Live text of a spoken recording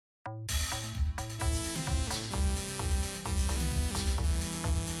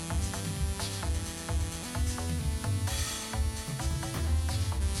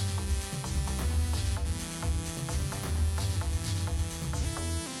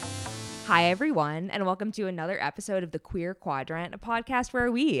Hi, everyone, and welcome to another episode of The Queer Quadrant, a podcast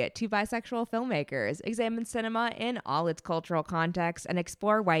where we, two bisexual filmmakers, examine cinema in all its cultural contexts and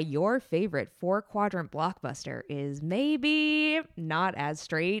explore why your favorite four-quadrant blockbuster is maybe not as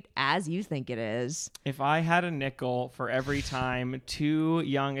straight as you think it is. If I had a nickel for every time two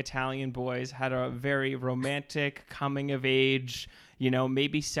young Italian boys had a very romantic coming-of-age,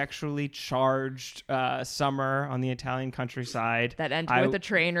 maybe sexually charged summer on the Italian countryside. That ended with a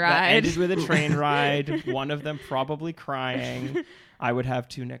train ride. One of them probably crying. I would have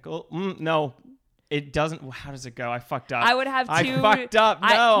two nickel. No, it doesn't. How does it go? I fucked up. I would have two. I fucked up.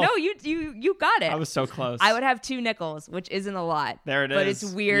 No. No, you got it. I was so close. I would have two nickels, which isn't a lot. There it is. But it's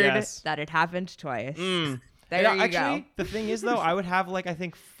weird Yes. that it happened twice. There Yeah, you actually, go. the thing is, though, I would have, I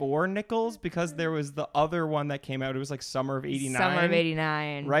think 4 nickels because there was the other one that came out. It was, summer of 89. Summer of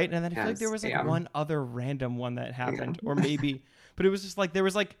 89. Right? And then I feel like there was, one other random one that happened. Or maybe... But it was just, there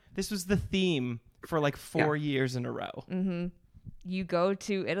was, this was the theme for, 4 years in a row. Mm-hmm. You go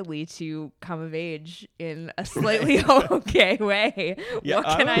to Italy to come of age in a slightly okay way. Yeah,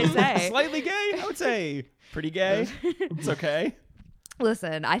 what can I say? Slightly gay? I would say pretty gay. It's okay.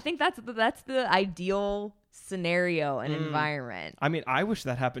 Listen, I think that's the ideal scenario and environment. I mean, I wish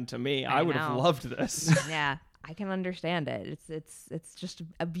that happened to me. I would have loved this. Yeah, I can understand it. It's just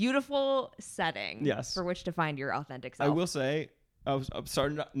a beautiful setting. Yes. For which to find your authentic self. I will say, I'm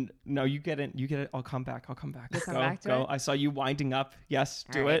sorry. No, you get it. You get it. I'll come back. You'll come back to it? I saw you winding up. Yes,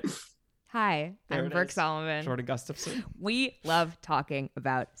 do right. it. Hi, I'm Brooke Solomon. Jordan Gustafson. We love talking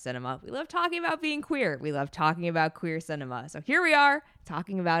about cinema. We love talking about being queer. We love talking about queer cinema. So here we are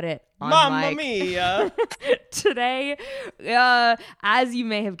talking about it on Mamma mic. Mia! Today, as you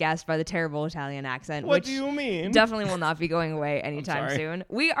may have guessed by the terrible Italian accent, what which do you mean? Definitely will not be going away anytime soon.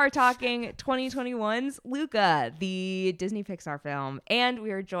 We are talking 2021's Luca, the Disney Pixar film, and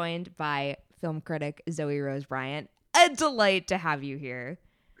we are joined by film critic Zoë Rose Bryant. A delight to have you here.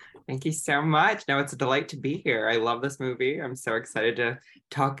 Thank you so much. No, it's a delight to be here. I love this movie. I'm so excited to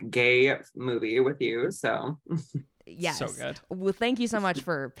talk gay movie with you. So, yes. So good. Well, thank you so much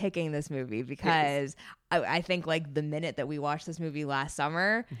for picking this movie because I think the minute that we watched this movie last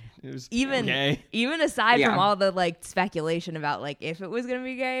summer, it was even aside from all the speculation about if it was going to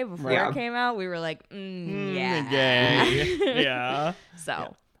be gay before it came out, we were yeah. Gay. Yeah. So. Yeah.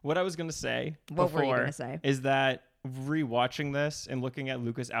 What I was going to say What were you going to say? Is that rewatching this and looking at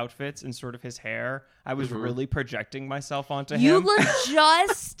Luca's outfits and sort of his hair, I was really projecting myself onto him. You look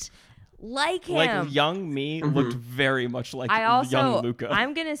just like him. Young me looked very much like young Luca.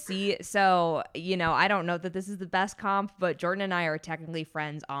 I'm gonna see. So I don't know that this is the best comp, but Jordan and I are technically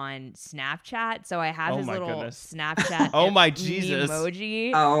friends on Snapchat. So I have his little Snapchat. Oh my Jesus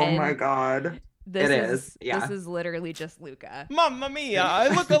emoji. Oh my God. This is literally just Luca. Mamma mia, I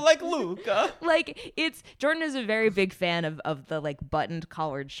look like Luca. Jordan is a very big fan of the buttoned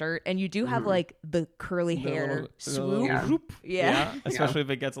collared shirt, and you do have the curly hair swoop. Yeah. Especially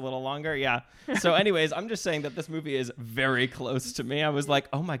if it gets a little longer. Yeah. So anyways, I'm just saying that this movie is very close to me. I was like,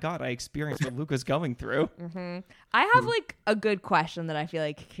 oh my God, I experienced what Luca's going through. I have a good question that I feel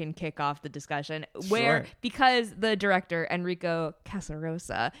like can kick off the discussion because the director Enrico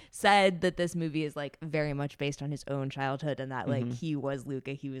Casarosa said that this movie is very much based on his own childhood and that he was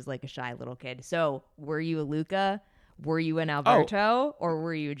Luca. He was a shy little kid. So were you a Luca? Were you an Alberto or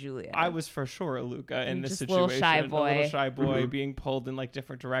were you a Julia? I was for sure a Luca in this situation. A little shy boy being pulled in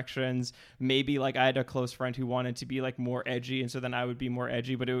different directions. Maybe I had a close friend who wanted to be more edgy, and so then I would be more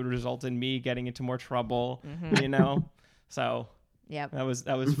edgy, but it would result in me getting into more trouble, So yeah, that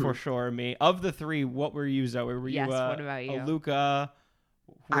was for sure me. Of the three, what were you, Zoe? Were you what about you? A Luca?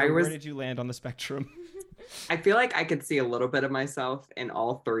 Where did you land on the spectrum? I feel like I could see a little bit of myself in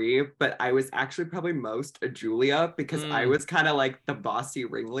all three, but I was actually probably most a Julia because I was kind of the bossy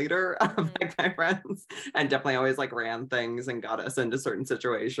ringleader of my friends and definitely always ran things and got us into certain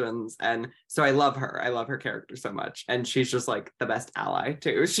situations. And so I love her. I love her character so much. And she's just the best ally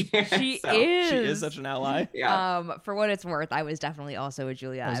too. She is. She is such an ally. Yeah. For what it's worth, I was definitely also a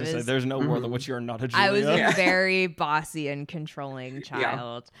Julia. I was say, there's no world in which you're not a Julia. I was a very bossy and controlling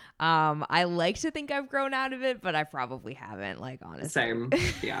child. I like to think I've grown out of it, but I probably haven't, honestly. Same.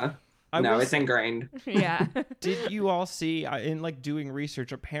 Yeah. No, it's ingrained. Yeah. Did you all see in like doing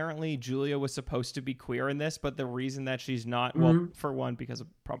research? Apparently, Julia was supposed to be queer in this, but the reason that she's not, well, for one, because of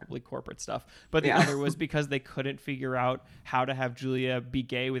probably corporate stuff, but the other was because they couldn't figure out how to have Julia be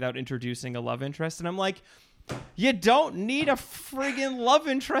gay without introducing a love interest. And I'm like, you don't need a friggin' love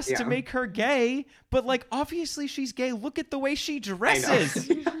interest to make her gay, but like obviously she's gay. Look at the way she dresses.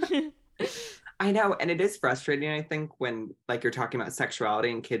 I know, and it is frustrating, I think, when like you're talking about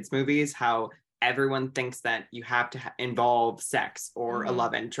sexuality in kids' movies, how everyone thinks that you have to involve sex or a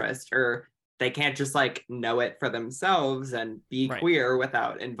love interest, or they can't just like know it for themselves and be queer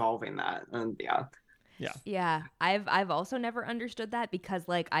without involving that. And Yeah. I've also never understood that, because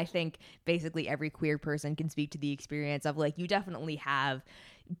like I think basically every queer person can speak to the experience of like you definitely have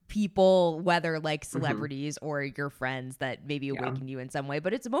people, whether like celebrities or your friends, that maybe awaken you in some way,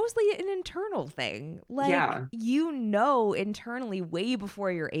 but it's mostly an internal thing. Like you know internally way before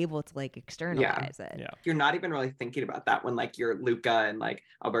you're able to like externalize it. Yeah. You're not even really thinking about that when like you're Luca and like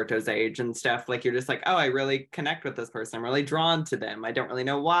Alberto's age and stuff. Like you're just like, oh, I really connect with this person. I'm really drawn to them. I don't really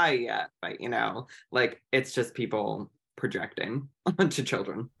know why yet, but you know, like it's just people projecting onto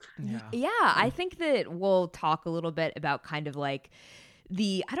children. Yeah, I think that we'll talk a little bit about kind of like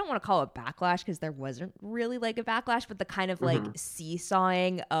I don't want to call it backlash, because there wasn't really like a backlash, but the kind of like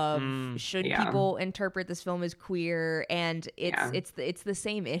seesawing of should people interpret this film as queer, and it's the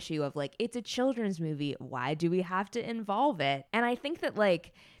same issue of like it's a children's movie, why do we have to involve it? And I think that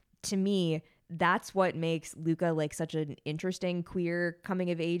like to me that's what makes Luca like such an interesting queer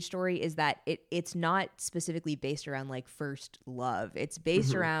coming of age story, is that it's not specifically based around like first love. It's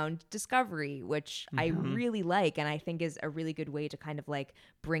based around discovery, which I really like, and I think is a really good way to kind of like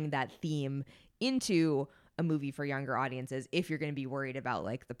bring that theme into a movie for younger audiences if you're going to be worried about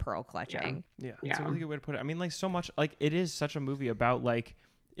like the pearl clutching. Yeah. It's a really good way to put it. I mean, like so much, like it is such a movie about like,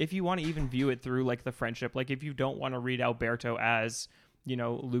 if you want to even view it through like the friendship, like if you don't want to read Alberto as, you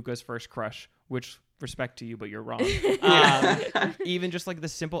know, Luca's first crush, which respect to you, but you're wrong. Even just like the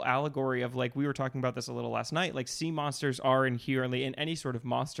simple allegory of like, we were talking about this a little last night, like sea monsters are inherently, and any sort of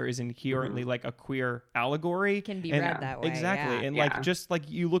monster is inherently like a queer allegory. It can be read that way. Exactly. And like, just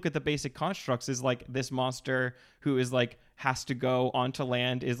like you look at the basic constructs is like this monster who is like, has to go onto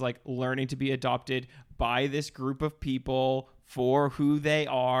land, is like learning to be adopted by this group of people for who they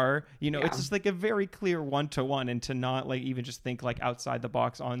are, you know. It's just like a very clear one-to-one, and to not like even just think like outside the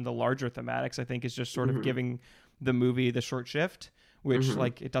box on the larger thematics, I think is just sort of giving the movie the short shift, which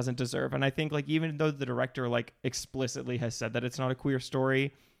like it doesn't deserve. And I think like even though the director like explicitly has said that it's not a queer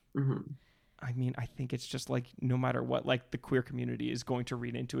story, I mean, I think it's just like no matter what, like the queer community is going to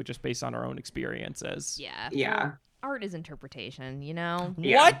read into it just based on our own experiences. Well, art is interpretation, you know?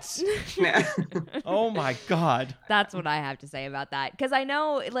 What? Oh my God. That's what I have to say about that. Because I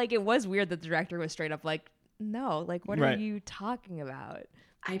know, like, it was weird that the director was straight up like, no, like, what are you talking about?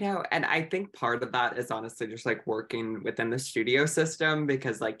 I know. And I think part of that is honestly just like working within the studio system,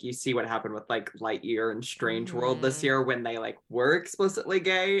 because like you see what happened with like Lightyear and Strange World this year when they like were explicitly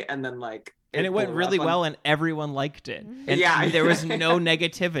gay, and then like and it went really well and everyone liked it. And there was no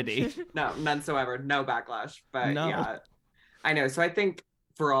negativity. No, none whatsoever. No backlash. But yeah, I know. So I think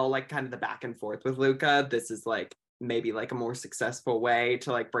for all like kind of the back and forth with Luca, this is like maybe like a more successful way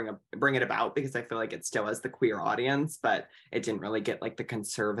to like bring it about, because I feel like it still has the queer audience, but it didn't really get like the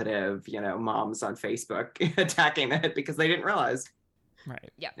conservative, you know, moms on Facebook attacking it because they didn't realize.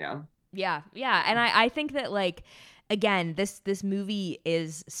 Right. Yeah. And I think that like, again, this movie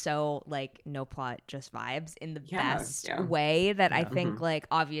is so like no plot, just vibes in the best way that I think like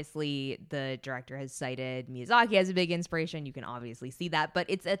obviously the director has cited Miyazaki as a big inspiration. You can obviously see that, but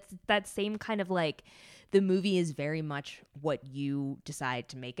it's that same kind of like the movie is very much what you decide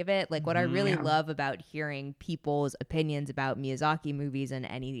to make of it. Like what I really love about hearing people's opinions about Miyazaki movies and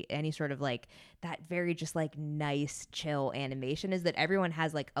any sort of like that very just like nice chill animation is that everyone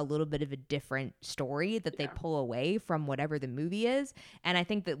has like a little bit of a different story that they pull away from whatever the movie is. And I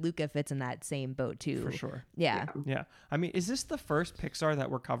think that Luca fits in that same boat too. For sure. Yeah. I mean, is this the first Pixar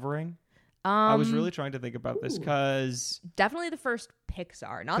that we're covering? I was really trying to think about this because definitely the first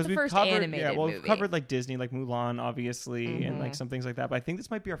Pixar, not the first animated movie. We've covered like Disney, like Mulan, obviously, and like some things like that. But I think this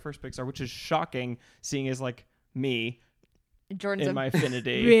might be our first Pixar, which is shocking, seeing as like me, Jordan's in my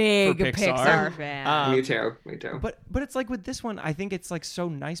affinity big for Pixar fan. Me too. But it's like with this one, I think it's like so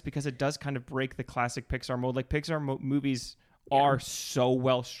nice because it does kind of break the classic Pixar mold. Like Pixar movies are so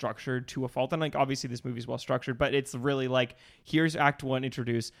well structured to a fault, and like obviously this movie is well structured, but it's really like here's act one,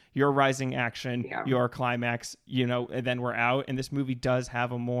 introduce your rising action, your climax, you know, and then we're out. And this movie does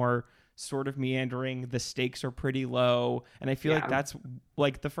have a more sort of meandering. The stakes are pretty low. And I feel like that's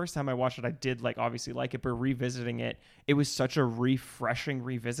like the first time I watched it, I did like obviously like it, but revisiting it, it was such a refreshing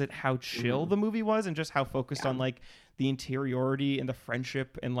revisit how chill the movie was and just how focused on like the interiority and the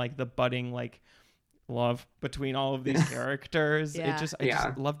friendship and like the budding like love between all of these characters. I just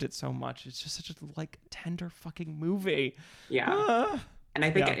loved it so much. It's just such a like tender fucking movie. And I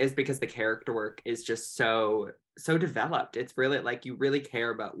think it is because the character work is just so developed. It's really like you really care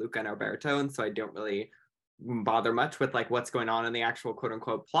about Luca and Alberto, and so I don't really bother much with like what's going on in the actual quote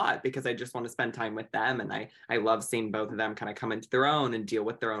unquote plot, because I just want to spend time with them, and I love seeing both of them kind of come into their own and deal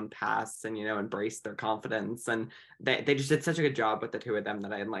with their own pasts and, you know, embrace their confidence. And they just did such a good job with the two of them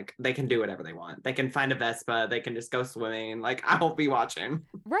that I'm like, they can do whatever they want. They can find a Vespa, they can just go swimming, like I'll be watching.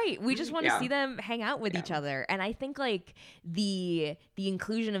 Right. We just want to see them hang out with each other. And I think like the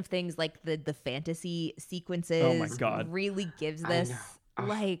inclusion of things like the fantasy sequences really gives this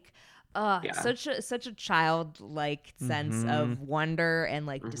like such a childlike sense of wonder and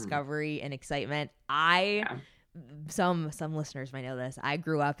like discovery and excitement. Some listeners might know this. I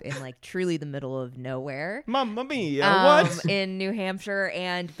grew up in like truly the middle of nowhere. Mamma mia, what? In New Hampshire,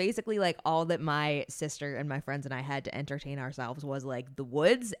 and basically like all that my sister and my friends and I had to entertain ourselves was like the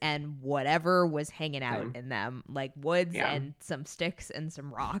woods and whatever was hanging out in them, like woods and some sticks and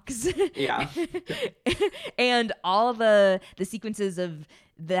some rocks. And all the sequences of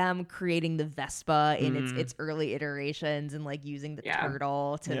them creating the Vespa in its early iterations and like using the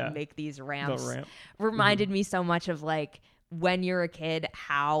turtle to make these ramps reminded me so much of like when you're a kid,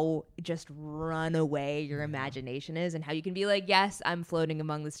 how just runaway your imagination is, and how you can be like, yes, I'm floating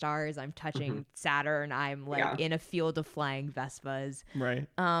among the stars, I'm touching Saturn, I'm like in a field of flying Vespas. Right.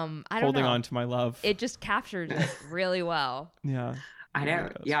 I don't Holding know. on to my love. It just captured it really well. Yeah. I know.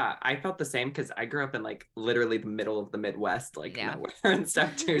 Yeah, I felt the same because I grew up in like literally the middle of the Midwest, like nowhere and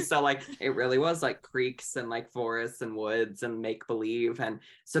stuff too. So like it really was like creeks and like forests and woods and make believe. And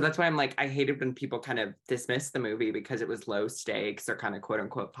so that's why I'm like, I hated when people kind of dismiss the movie because it was low stakes or kind of quote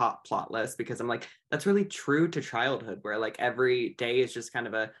unquote plotless, because I'm like, that's really true to childhood, where like every day is just kind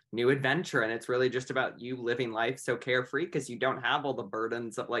of a new adventure. And it's really just about you living life so carefree because you don't have all the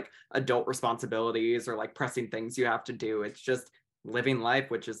burdens of like adult responsibilities or like pressing things you have to do. It's just living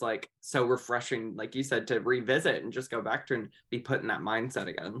life, which is like so refreshing, like you said, to revisit and just go back to and be put in that mindset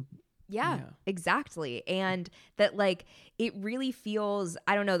again. Yeah, exactly. And that like it really feels,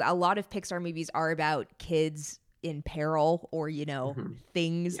 I don't know, a lot of Pixar movies are about kids in peril, or you know,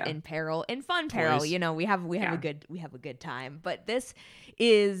 things in peril, in fun peril. You know, we have a good time. But this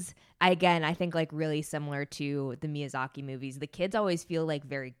is, again, I think like really similar to the Miyazaki movies. The kids always feel like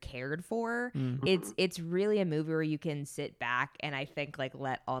very cared for. It's really a movie where you can sit back and I think like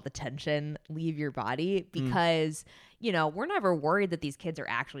let all the tension leave your body, because you know, we're never worried that these kids are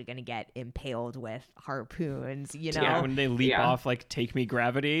actually going to get impaled with harpoons, you know? When they leap off, like, Take Me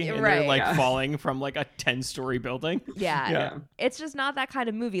Gravity, and they're, like, falling from, like, a 10-story building. It's just not that kind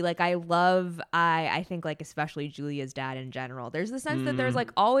of movie. Like, I think, like, especially Julia's dad in general. There's the sense that there's,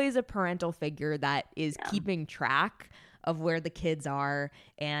 like, always a parental figure that is keeping track of where the kids are,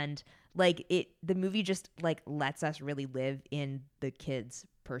 and, like, the movie just, like, lets us really live in the kids'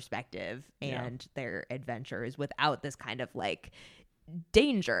 perspective and their adventures without this kind of like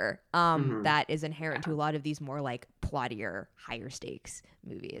danger that is inherent to a lot of these more like plottier, higher stakes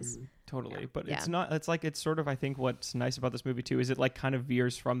movies. Totally. But it's not, it's like, it's sort of, I think what's nice about this movie too is it like kind of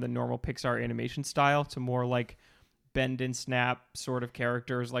veers from the normal Pixar animation style to more like bend and snap sort of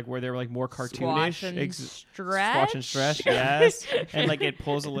characters, like where they're like more cartoonish. Squash and stretch, yes. And like it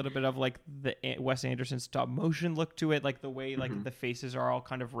pulls a little bit of like the Wes Anderson stop motion look to it, like the way like the faces are all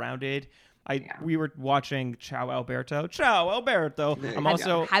kind of rounded. We were watching Ciao Alberto. I'm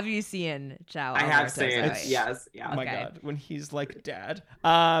also. Have you seen Ciao? I have seen it. Yes. Yeah. Oh my God, when he's like dad.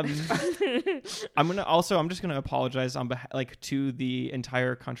 I'm just gonna apologize on behalf, like, to the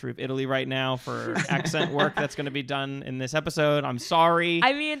entire country of Italy right now for accent work that's gonna be done in this episode. I'm sorry.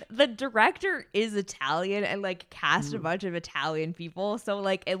 I mean, the director is Italian and like cast a bunch of Italian people, so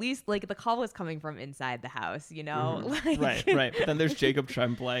like at least like the call was coming from inside the house, you know? Like... Right. But then there's Jacob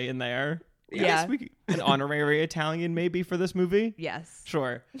Tremblay in there. An honorary Italian maybe for this movie. Yes,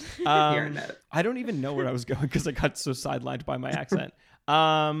 sure. I don't even know where I was going because I got so sidelined by my accent.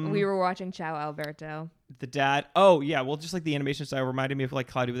 We were watching Ciao Alberto. The dad. Oh yeah, well, just like the animation style reminded me of like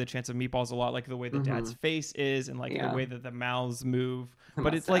Cloudy with a Chance of Meatballs a lot, like the way the dad's face is and like the way that the mouths move.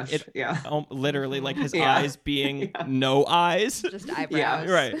 But it's like literally like his eyes being no eyes, just eyebrows.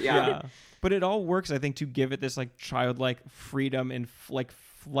 Right. Yeah. But it all works, I think, to give it this like childlike freedom and like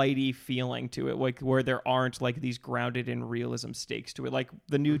flighty feeling to it, like where there aren't like these grounded in realism stakes to it. Like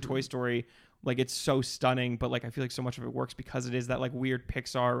the new Toy Story, like it's so stunning, but like I feel like so much of it works because it is that like weird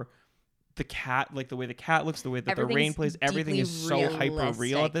Pixar, the cat, like the way the cat looks, the way that the rain plays, everything is so hyper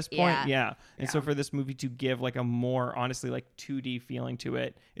real at this point. And so for this movie to give like a more honestly like 2D feeling to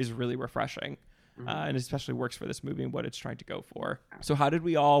it is really refreshing. And especially works for this movie and what it's trying to go for. So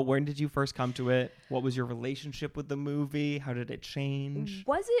when did you first come to it? What was your relationship with the movie? How did it change?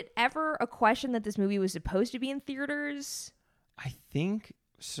 Was it ever a question that this movie was supposed to be in theaters? I think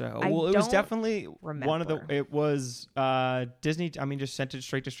so. It was definitely one of the, it was Disney, just sent it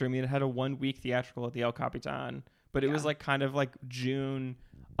straight to streaming. It had a 1 week theatrical at the El Capitan, but it was like kind of like June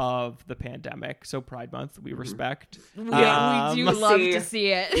of the pandemic, so Pride Month, we respect. We do love to see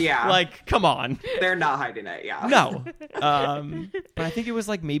it. Yeah, like come on, they're not hiding it. Yeah, no. But I think it was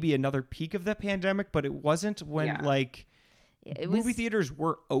like maybe another peak of the pandemic, but it wasn't when movie theaters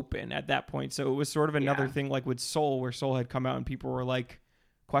were open at that point. So it was sort of another thing like with Soul, where Soul had come out and people were like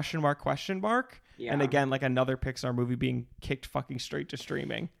question mark. Yeah. And again, like another Pixar movie being kicked fucking straight to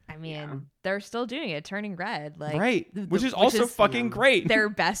streaming. I mean, they're still doing it, Turning Red. Like, right. Which is also fucking great. Their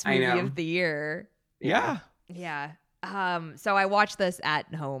best movie of the year. Yeah. Yeah. So I watched this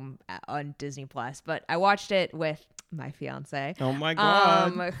at home on Disney Plus, but I watched it with my fiance. Oh my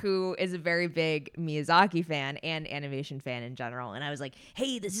God. Who is a very big Miyazaki fan and animation fan in general. And I was like,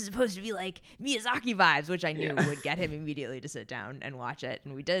 hey, this is supposed to be like Miyazaki vibes, which I knew would get him immediately to sit down and watch it.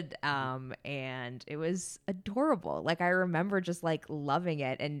 And we did. And it was adorable. Like I remember just like loving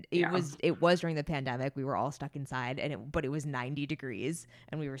it. And it was during the pandemic. We were all stuck inside but it was 90 degrees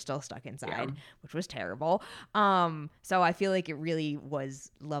and we were still stuck inside, which was terrible. So I feel like it really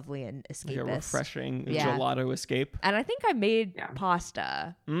was lovely and escapist. Like a refreshing gelato escape. And I think I made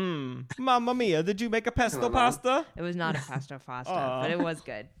pasta. Mamma mia, did you make a pesto pasta? It was not a pesto pasta, but it was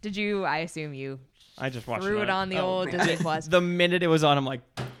good. Did you? I assume you I just watched threw it on the old Disney Plus. The minute it was on, I'm like,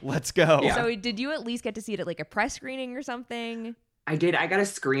 let's go. Yeah. So did you at least get to see it at like a press screening or something? I did. I got a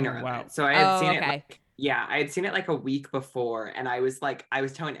screener of it. So I had seen it. I had seen it like a week before, and I was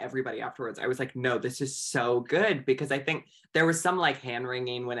telling everybody afterwards, I was like, no, this is so good, because I think there was some like hand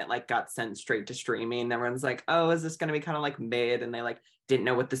wringing when it like got sent straight to streaming, and everyone's like, oh, is this going to be kind of like mid? And they like didn't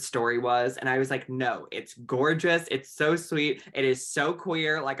know what the story was. And I was like, no, it's gorgeous. It's so sweet. It is so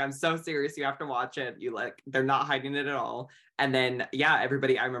queer. Like, I'm so serious. You have to watch it. They're not hiding it at all. And then,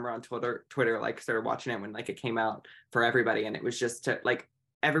 everybody, I remember on Twitter, like started watching it when like it came out for everybody. And it was just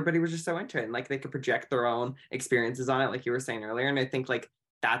everybody was just so into it, and like they could project their own experiences on it, like you were saying earlier. And I think like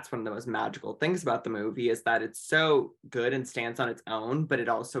that's one of the most magical things about the movie, is that it's so good and stands on its own, but it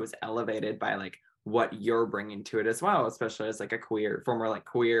also is elevated by like what you're bringing to it as well, especially as like a former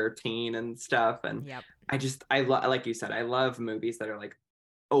queer teen and stuff. And I love, like you said, I love movies that are like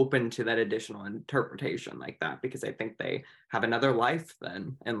open to that additional interpretation like that, because I think they have another life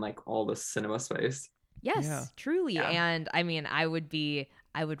then in like all the cinema space. Yes, truly. And I mean, I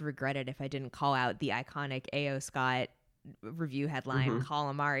would regret it if I didn't call out the iconic A.O. Scott review headline,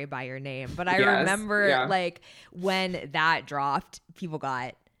 Calamari by Your Name. But I remember like when that dropped, people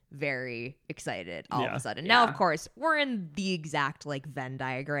got very excited all of a sudden. Now, of course, we're in the exact like Venn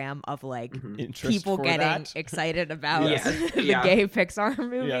diagram of like people getting excited about the gay Pixar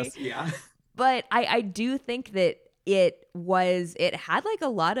movie. Yes. Yeah. But I do think that it had like a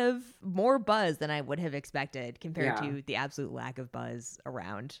lot of more buzz than I would have expected compared to the absolute lack of buzz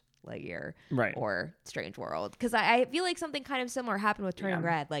around Lightyear or Strange World. Because I feel like something kind of similar happened with Turning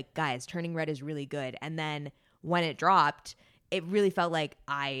Red. Like, guys, Turning Red is really good. And then when it dropped, it really felt like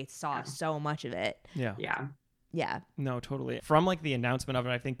I saw so much of it. Yeah. No, totally. From like the announcement of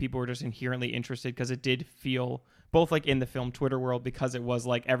it, I think people were just inherently interested because it did feel both like in the film Twitter world, because it was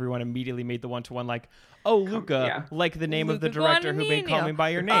like everyone immediately made the one-to-one like, oh, Luca, like the name of the director who made Call Me By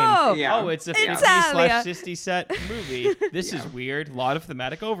Your Name. Oh, it's a 50/60 set movie. This is weird. A lot of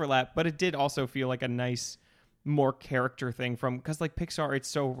thematic overlap, but it did also feel like a nice, more character thing because like Pixar, it's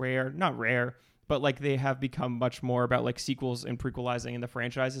so not rare, but like they have become much more about like sequels and prequelizing in the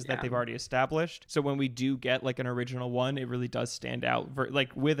franchises that they've already established. So when we do get like an original one, it really does stand out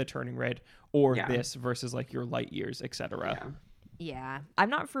like with a Turning Red or this versus like your Lightyears, etc. Yeah. I'm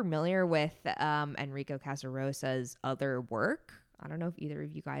not familiar with Enrico Casarosa's other work. I don't know if either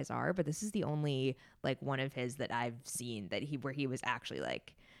of you guys are, but this is the only like one of his that I've seen where he was actually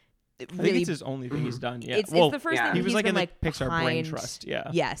like really, I think it's his only thing he's done. Yeah, it's the first thing he was like in the Pixar Brain Trust.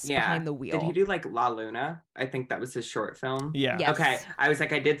 Behind the wheel. Did he do like La Luna? I think that was his short film. Yeah. Yes. Okay, I was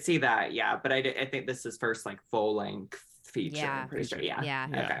like, I did see that. Yeah, but I think this is first like full length feature. Yeah. I'm pretty sure. Yeah. Yeah.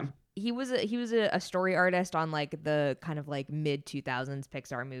 Okay. he was a story artist on like the kind of like mid 2000s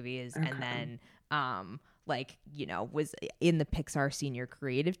Pixar movies, Okay. and then like, you know, was in the Pixar senior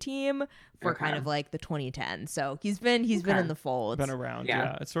creative team for kind of like the 2010s. So he's been in the fold. Been around.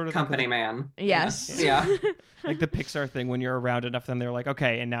 Yeah. It's sort of company like man. Yes. Yeah. like the Pixar thing when you're around enough, then they're like,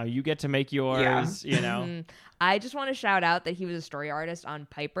 okay, and now you get to make yours, you know. Mhm. I just want to shout out that he was a story artist on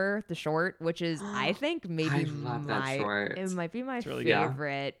Piper, the short, which is, I think, maybe I love that short. it might be my really good.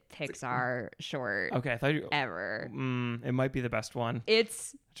 favorite Pixar short Okay, I thought you ever. it might be the best one.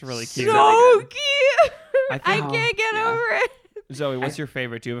 It's really cute. so Really cute. I think- can't get yeah. over it. Zoe, what's your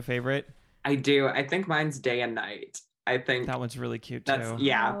favorite? Do you have a favorite? I do. I think mine's Day and Night. I think That one's really cute that's too. Oh,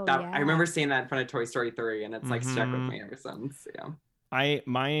 yeah. yeah. I remember seeing that in front of Toy Story 3, and it's like stuck with Mhm. me ever since. Yeah.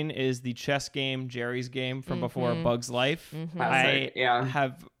 Mine is the chess game, Jerry's game from before Mhm. Bug's Life. Mhm. Classic. I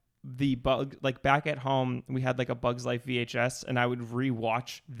have the bug like back at home. We had like a Bug's Life VHS, and I would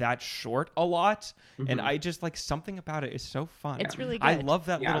rewatch that short a lot. And Mhm. I just like something about it is so fun. It's really good. I love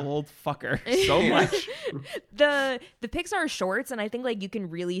that Yeah. little old fucker so Yeah. much. The Pixar shorts, and I think like you can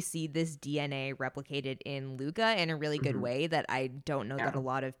really see this DNA replicated in Luca in a really good Mhm. way that I don't know that Yeah. a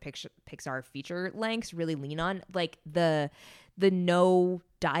lot of Pixar feature lengths really lean on, like the no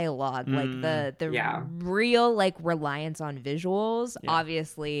dialogue, like the Yeah. real like reliance on visuals. Yeah.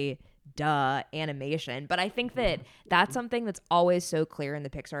 Obviously, animation, but I think that that's something that's always so clear in the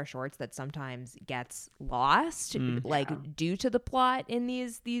Pixar shorts that sometimes gets lost, like Yeah. due to the plot in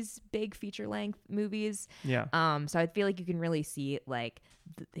these big feature length movies. Yeah. So I feel like you can really see like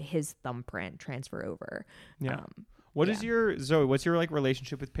his thumbprint transfer over. Yeah. Um, What is yeah. your Zoe? What's your like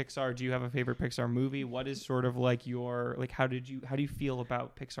relationship with Pixar? Do you have a favorite Pixar movie? What is sort of like your like? How do you feel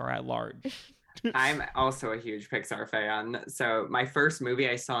about Pixar at large? I'm also a huge Pixar fan. So my first movie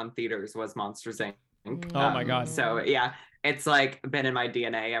I saw in theaters was Monsters Inc. Oh my God. So yeah, it's like been in my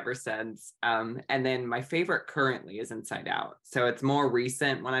DNA ever since. And then my favorite currently is Inside Out. So it's more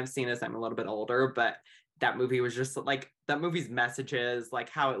recent when I've seen it as I'm a little bit older, but that movie was just like that movie's messages, like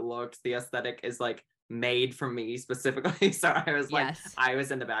how it looked, the aesthetic is like made for me specifically. So I was like, Yes. I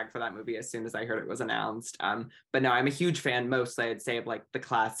was in the bag for that movie as soon as I heard it was announced. But no, I'm a huge fan mostly, I'd say, of like the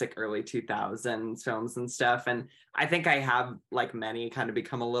classic early 2000s films and stuff. And I think I have, like many, kind of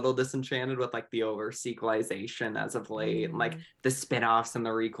become a little disenchanted with like the over sequelization as of late, and like the spin-offs and the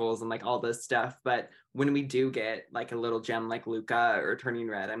requels and like all this stuff. But when we do get like a little gem like Luca or Turning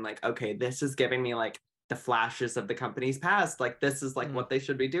Red, I'm like, okay, this is giving me like the flashes of the company's past. Like this is like what they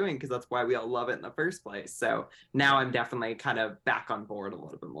should be doing, because that's why we all love it in the first place. So now I'm definitely kind of back on board a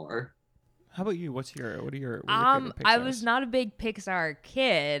little bit more. How about you? What are your favorite I Pixars? was not a big Pixar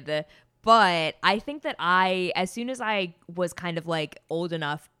kid, but I think that as soon as I was kind of like old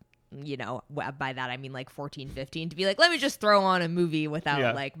enough, you know, by that I mean like 14, 15, to be like, let me just throw on a movie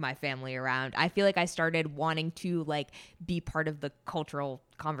without like my family around. I feel like I started wanting to like be part of the cultural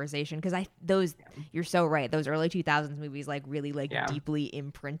conversation, because you're so right, those early 2000s movies like really like deeply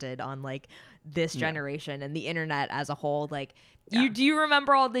imprinted on like this generation and the internet as a whole. Like do you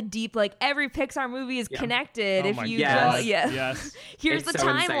remember all the deep, like every Pixar movie is connected? Oh If my you God. just Yes. here's It's the so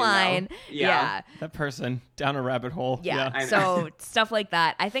insane, though. timeline. Yeah. That person down a rabbit hole. Yeah. I know. So stuff like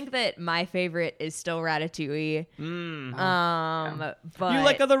that. I think that my favorite is still Ratatouille. But You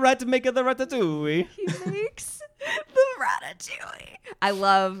like the rat to make the ratatouille. he makes the Ratatouille. I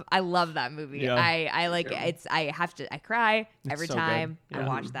love that movie. Yeah. I like it's I cry every so time good. I Yeah.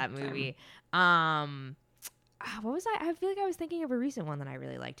 watch that movie. What was I feel like I was thinking of a recent one that I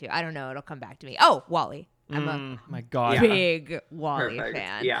really liked too. I don't know, it'll come back to me. Oh, Wall-E. I'm a My God. big Wall-E Perfect.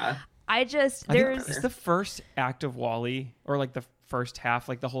 fan. Yeah. I just I think there's it's the first act of Wall-E, or like the first half,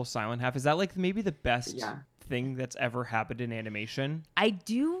 like the whole silent half. Is that like maybe the best thing that's ever happened in animation? I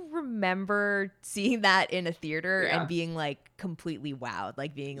do remember seeing that in a theater and being like completely wowed,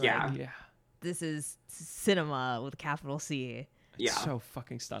 like being like, this is cinema with a capital C. Yeah. It's so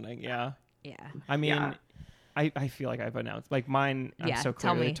fucking stunning. Yeah. Yeah. I mean, I feel like I've announced like mine. I'm so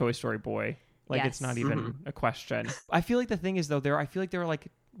tell clearly me. a Toy Story boy. Like it's Yes. not even a question. I feel like the thing is though, I feel like there are like,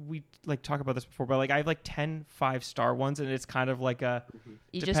 we like talk about this before, but like I have like 10 5-star ones, and it's kind of like a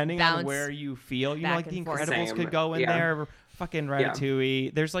You depending just on bounce where you feel, you know, back like The and forth. Incredibles Same. could go in Yeah. there, fucking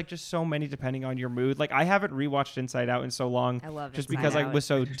Ratatouille. There's like just so many depending on your mood. Like I haven't rewatched Inside Out in so long, I love just Inside because I Out. was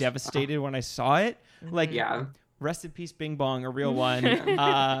so devastated when I saw it. Like rest in peace, Bing Bong, a real one.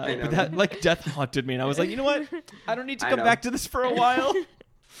 But that like death haunted me, and I was like, you know what? I don't need to I come know. back to this for a while.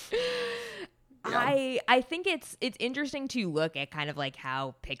 I think it's interesting to look at kind of like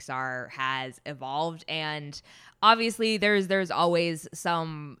how Pixar has evolved, and obviously there's always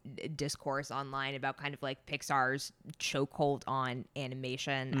some discourse online about kind of like Pixar's chokehold on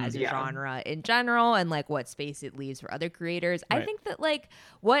animation as a genre in general, and like what space it leaves for other creators. Right. I think that like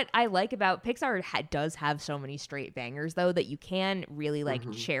what I like about Pixar does have so many straight bangers though, that you can really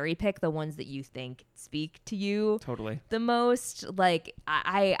like cherry pick the ones that you think speak to you the most. Like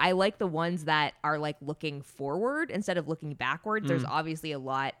I like the ones that are like looking forward instead of looking backwards. There's obviously a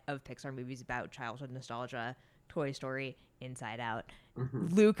lot of Pixar movies about childhood nostalgia, Toy Story, Inside Out,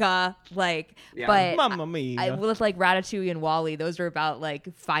 Luca, like, but Mamma Mia. with like Ratatouille and WALL-E, those are about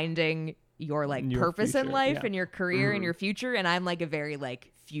like finding your like purpose in life and your career and your future. And I'm like a very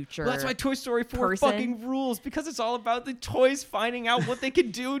like future. Well, that's why Toy Story 4 fucking rules, because it's all about the toys finding out what they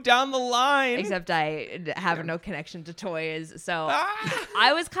can do down the line. Except I have no connection to toys, so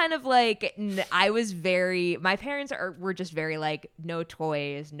I was kind of like, my parents were just very like, no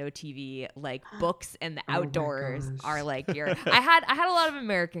toys, no TV, like books and the outdoors are like your. I had a lot of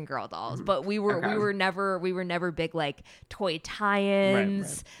American Girl dolls, but we were never big like toy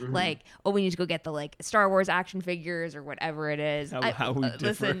tie-ins. Like, oh, we need to go get the like Star Wars action figures or whatever it is.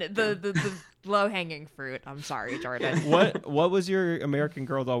 Listen, the low-hanging fruit. I'm sorry, Jordan. What was your American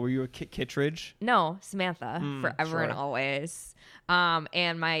Girl doll? Were you a Kittredge? No, Samantha, forever and always.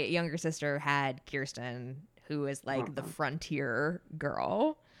 And my younger sister had Kirsten, who is like the frontier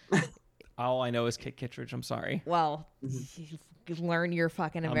girl. All I know is Kittredge. I'm sorry. Well, you learn your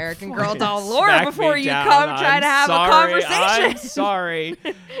fucking American Girl doll lore before you come try to have a conversation. I'm sorry.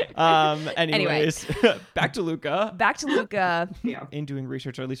 Anyways, back to Luca. In doing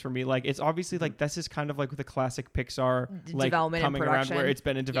research, or at least for me, like, it's obviously like this is kind of like the classic Pixar like coming around, where it's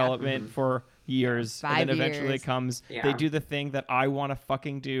been in development for years, and then eventually it comes. They do the thing that I want to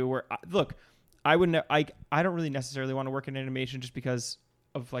fucking do. Where look, I don't really necessarily want to work in animation just because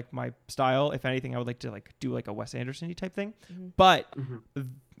of like my style. If anything, I would like to like do like a Wes Anderson-y type thing. But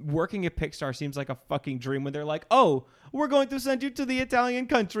working at Pixar seems like a fucking dream when they're like, oh, we're going to send you to the Italian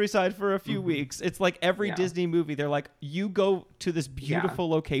countryside for a few weeks. It's like every Disney movie. They're like, you go to this beautiful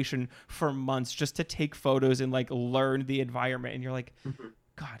location for months just to take photos and like learn the environment. And you're like,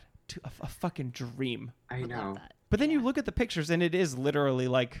 God, a fucking dream. I know. But then you look at the pictures and it is literally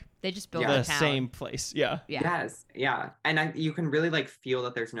like they just built the same place. Yes. Yeah. And you can really like feel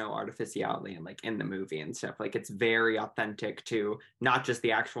that there's no artificiality in the movie and stuff. Like it's very authentic to not just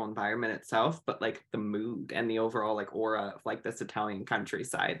the actual environment itself, but like the mood and the overall like aura of like this Italian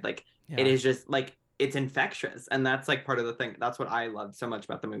countryside. Like it is just like, it's infectious. And that's like part of the thing. That's what I loved so much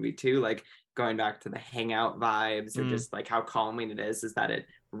about the movie too. Like going back to the hangout vibes or just like how calming it is that it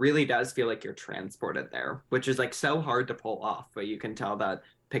really does feel like you're transported there, which is like so hard to pull off, but you can tell that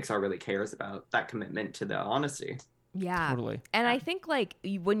Pixar really cares about that commitment to the honesty. Yeah, totally. And I think like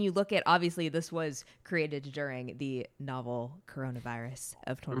when you look at, obviously this was created during the novel coronavirus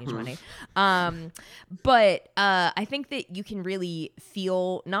of 2020. But I think that you can really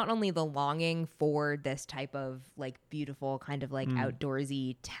feel not only the longing for this type of like beautiful kind of like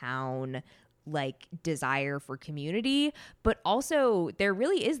outdoorsy town like desire for community, but also there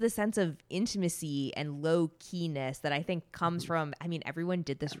really is the sense of intimacy and low keyness that I think comes from, I mean, everyone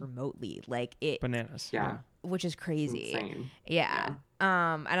did this remotely, like it bananas, which is crazy. Insane.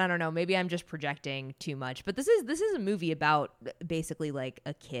 And I don't know, maybe I'm just projecting too much, but this is a movie about basically like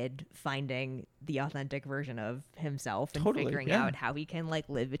a kid finding the authentic version of himself and figuring out how he can like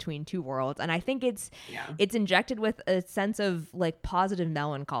live between two worlds. And I think it's injected with a sense of like positive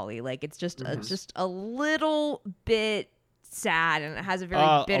melancholy. Like it's just just a little bit sad, and it has a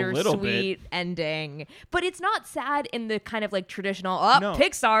very bittersweet ending, but it's not sad in the kind of like traditional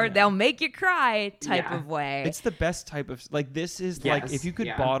Pixar they'll make you cry type of way. It's the best type of like, this is like, if you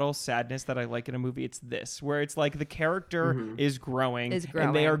could bottle sadness that I like in a movie, it's this, where it's like the character is growing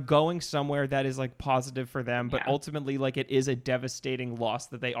and they are going somewhere that is like positive for them, but ultimately like it is a devastating loss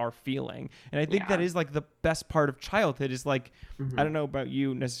that they are feeling. And I think that is like the best part of childhood is like, I don't know about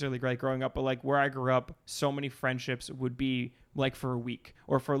you necessarily, Greg, growing up, but like where I grew up, so many friendships would be like for a week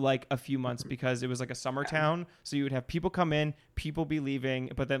or for like a few months, because it was like a summer town. So you would have people come in, people be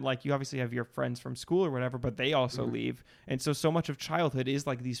leaving, but then like you obviously have your friends from school or whatever, but they also leave. And so much of childhood is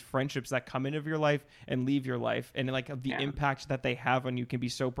like these friendships that come into your life and leave your life, and like the impact that they have on you can be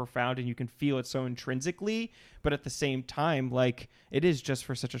so profound, and you can feel it so intrinsically, but at the same time like it is just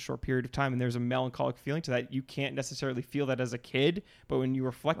for such a short period of time, and there's a melancholic feeling to that. You can't necessarily feel that as a kid, but when you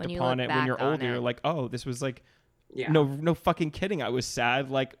reflect upon it when you're older, you're like, oh, this was like no fucking kidding, I was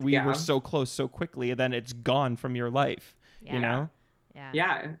sad, like we were so close so quickly, and then it's gone from your life. You know?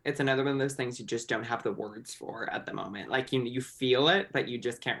 It's another one of those things you just don't have the words for at the moment. Like you feel it, but you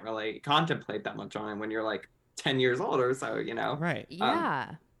just can't really contemplate that much on it when you're like 10 years old or so, you know? Right.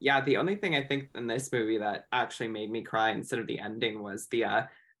 Yeah. Yeah, the only thing I think in this movie that actually made me cry instead of the ending was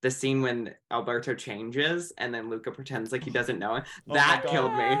the scene when Alberto changes and then Luca pretends like he doesn't know it. That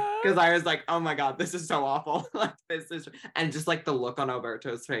killed me because I was like, oh my God, this is so awful. Like this is, and just like the look on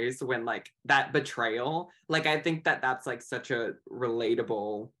Alberto's face when like that betrayal, like I think that that's like such a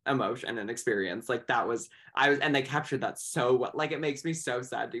relatable emotion and experience. Like that was, and they captured that so well. Like it makes me so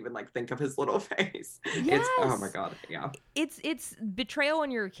sad to even like think of his little face. Yes. It's, oh my God, yeah. It's betrayal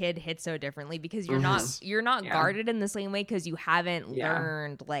when you're a kid hits so differently because you're not guarded in the same way because you haven't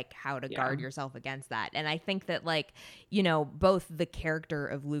learned like how to guard yourself against that. And I think that like, you know, both the character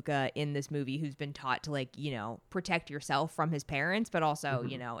of Luca in this movie who's been taught to like, you know, protect yourself from his parents, but also,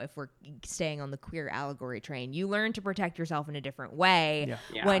 you know, if we're staying on the queer allegory train, you learn to protect yourself in a different way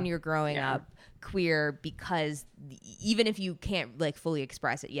when you're growing up queer, because even if you can't like fully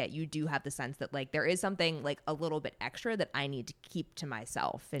express it yet, you do have the sense that like there is something like a little bit extra that I need to keep to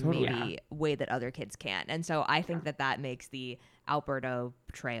myself in maybe a way that other kids can't. And so I think that makes the Alberto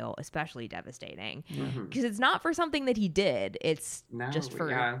betrayal especially devastating because it's not for something that he did, it's just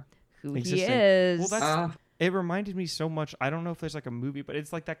for who he is. Well, that's it reminded me so much. I don't know if there's like a movie, but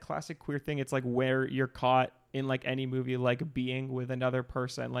it's like that classic queer thing. It's like where you're caught in like any movie, like being with another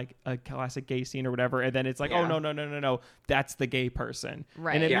person, like a classic gay scene or whatever. And then it's like, oh, no. That's the gay person.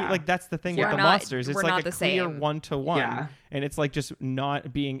 Right. And it, like, that's the thing with the monsters. It's like a clear one-to-one. Yeah. And it's like just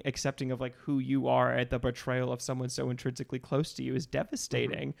not being accepting of like who you are at the betrayal of someone so intrinsically close to you is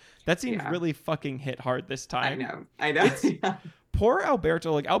devastating. That scene really fucking hit hard this time. I know. Poor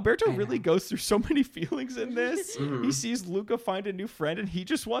Alberto. Like Alberto really goes through so many feelings in this. He sees Luca find a new friend and he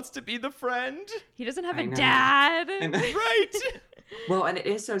just wants to be the friend. He doesn't have a dad. Right. Well, and it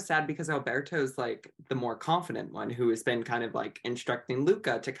is so sad because Alberto's like the more confident one who has been kind of like instructing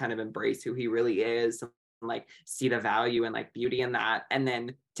Luca to kind of embrace who he really is and like see the value and like beauty in that. And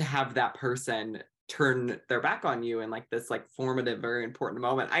then to have that person turn their back on you in like this like formative, very important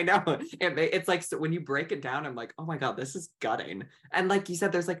moment. I know it's like, so when you break it down, I'm like, oh my God, this is gutting. And like you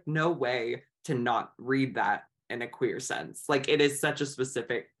said, there's like no way to not read that in a queer sense. Like it is such a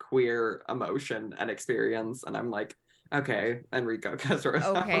specific queer emotion and experience. And I'm like, okay, Enrico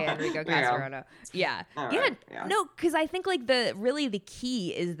Casarosa. Yeah. No, because I think like the key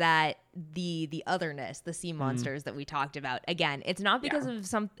is that the otherness, the sea monsters that we talked about. Again, it's not because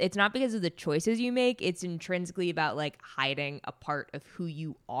of the choices you make. It's intrinsically about like hiding a part of who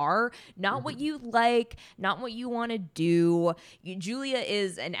you are, not what you like, not what you want to do. Julia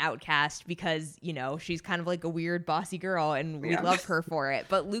is an outcast because, you know, she's kind of like a weird bossy girl and we love her for it.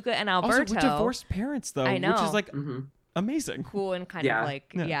 But Luca and Alberto, also with divorced parents though, I know, which is like amazing, cool, and kind of like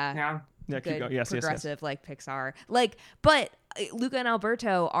good, keep going. Yes, progressive, like Pixar. Like, but Luca and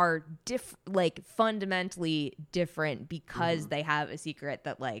Alberto are like fundamentally different because they have a secret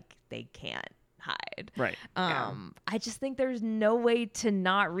that like they can't hide. Right. I just think there's no way to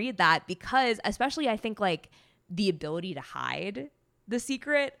not read that because, especially, I think like the ability to hide the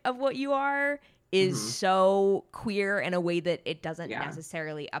secret of what you are is so queer in a way that it doesn't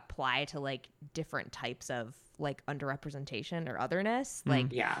necessarily apply to like different types of like underrepresentation or otherness.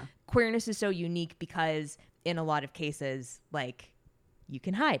 Like queerness is so unique because in a lot of cases, like you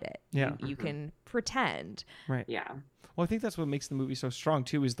can hide it. You can pretend. Right. Yeah. Well, I think that's what makes the movie so strong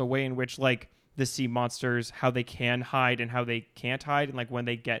too, is the way in which like the sea monsters, how they can hide and how they can't hide, and like when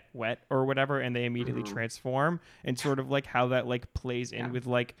they get wet or whatever and they immediately transform, and sort of like how that like plays in with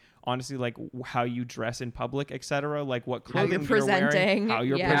like honestly like how you dress in public, etc., like what clothing you're wearing, how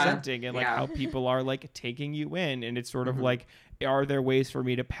you're presenting, and like how people are like taking you in. And it's sort of like, are there ways for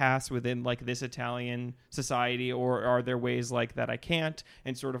me to pass within like this Italian society, or are there ways like that I can't?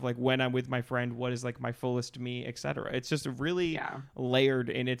 And sort of like when I'm with my friend, what is like my fullest me, etc. It's just really layered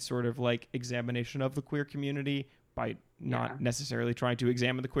in its sort of like examination of the queer community by not necessarily trying to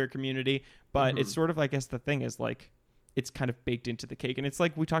examine the queer community, but it's sort of, I guess the thing is like it's kind of baked into the cake. And it's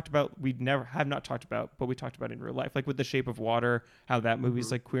like we talked about, we never have not talked about, but we talked about in real life, like with The Shape of Water, how that movie's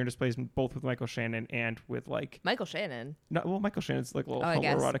like queerness plays both with Michael Shannon and with like Michael Shannon. No, well, Michael Shannon's like a little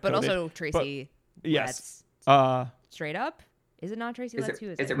homoerotic, but also Tracy. Yes. Straight Up. Is it not Tracy Letts?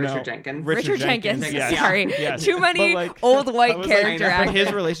 Who is it? Is it Richard Jenkins? Richard Jenkins. Yes. Sorry. Yes. Too many like, old white character actors. actors.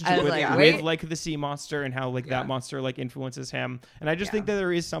 His relationship with like the sea monster and how like that Yeah. monster like influences him. And I just think that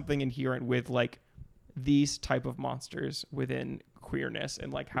there is something inherent with like these type of monsters within queerness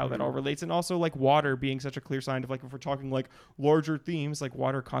and like how that all relates. And also like water being such a clear sign of like, if we're talking like larger themes, like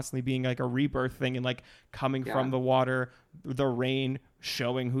water constantly being like a rebirth thing and like coming from the water, the rain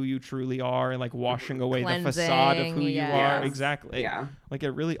showing who you truly are and like washing away the facade of who you are. Exactly. Like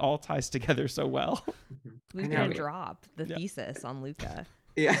it really all ties together so well. Who's gonna drop the thesis on Luca?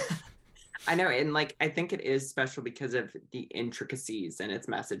 Yeah. I know, and like I think it is special because of the intricacies in its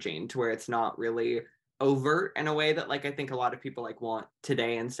messaging, to where it's not really overt in a way that like I think a lot of people like want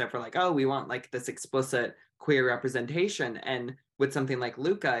today and stuff. Are like, oh, we want like this explicit queer representation, and with something like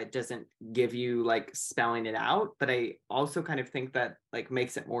Luca, it doesn't give you like spelling it out. But I also kind of think that like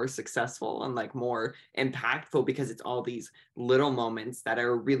makes it more successful and like more impactful, because it's all these little moments that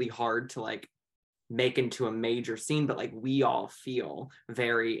are really hard to like make into a major scene, but like we all feel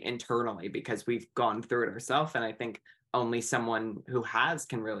very internally because we've gone through it ourselves. And I think only someone who has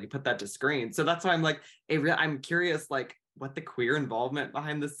can really put that to screen. So that's why I'm like, I'm curious like what the queer involvement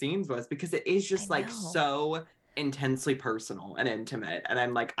behind the scenes was, because it is just like so intensely personal and intimate. And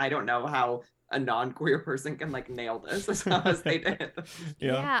I'm like, I don't know how a non-queer person can like nail this as well as they did.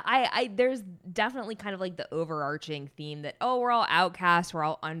 I there's definitely kind of like the overarching theme that, oh, we're all outcasts, we're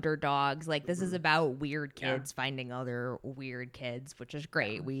all underdogs, like this is about weird kids finding other weird kids, which is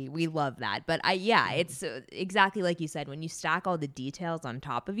great. We love that. But it's exactly like you said, when you stack all the details on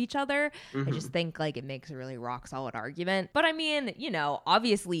top of each other, I just think like it makes a really rock solid argument. But I mean, you know,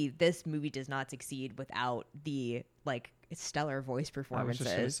 obviously this movie does not succeed without the like stellar voice performances.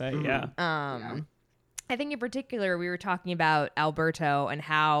 I was just gonna say, I think in particular we were talking about Alberto and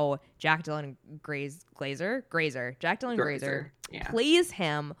how Jack Dylan Grazer plays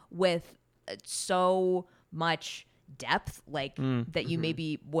him with so much depth, like that you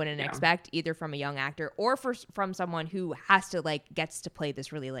maybe wouldn't expect either from a young actor or from someone who has to like gets to play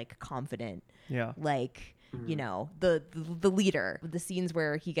this really like confident, like you know, the leader. The scenes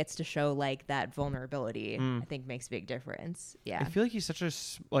where he gets to show like that vulnerability, I think makes a big difference. I feel like he's such a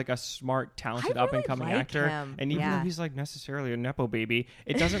smart, talented, up and coming actor, and even though he's like necessarily a nepo baby,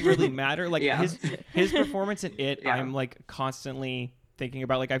 it doesn't really matter. Like his performance in it, I'm like constantly thinking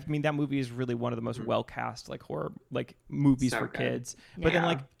about. Like, I mean, that movie is really one of the most well cast like horror like movies for kids. But then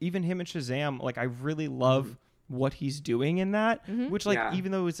like even him in Shazam, like I really love what he's doing in that, which like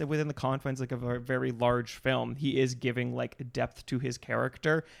even though it's within the confines like of a very large film, he is giving like depth to his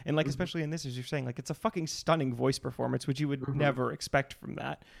character, and like especially in this, as you're saying, like it's a fucking stunning voice performance, which you would never expect from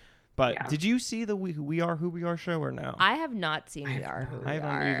that. But did you see the We Are Who We Are show or no? I have not seen We Are Who We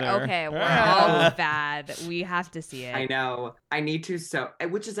Are. Either. Okay, we're all bad. We have to see it. I know. I need to. So,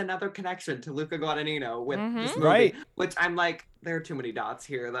 which is another connection to Luca Guadagnino with this movie, which I'm like, there are too many dots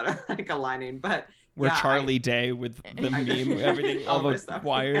here that are like aligning, but. We're Charlie Day with the meme, everything, all the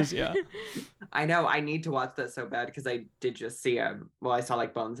wires, I know. I need to watch that so bad because I did just see I saw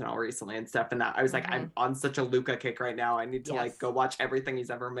like Bones and all recently and stuff, and that I was like, I'm on such a Luca kick right now. I need to like go watch everything he's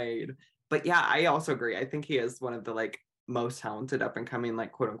ever made. But yeah, I also agree. I think he is one of the like most talented up and coming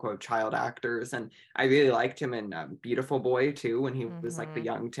like quote unquote child actors, and I really liked him in Beautiful Boy too, when he was like the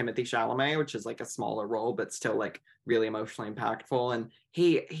young Timothy Chalamet, which is like a smaller role but still like really emotionally impactful. And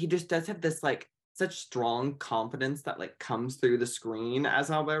he just does have this like such strong confidence that like comes through the screen as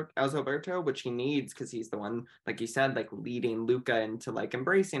Alberto, which he needs because he's the one, like you said, like leading Luca into like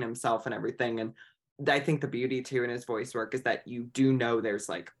embracing himself and everything. And I think the beauty too in his voice work is that you do know there's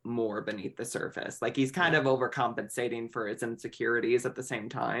like more beneath the surface. Like he's kind of overcompensating for his insecurities at the same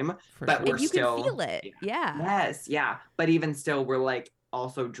time, but we're still can feel it. But even still, we're like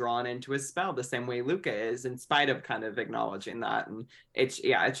also drawn into his spell the same way Luca is, in spite of kind of acknowledging that. And it's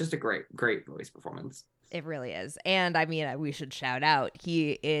just a great voice performance. It really is. And I mean, we should shout out,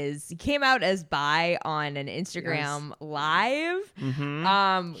 he came out as bi on an Instagram live.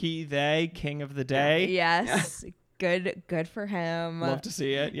 He, they, king of the day. Yes. Good for him. Love to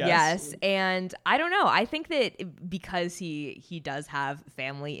see it. Yes. And I don't know. I think that because he does have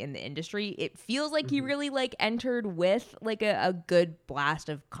family in the industry, it feels like he really like entered with like a good blast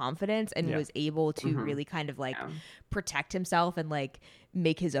of confidence and was able to really kind of like protect himself and like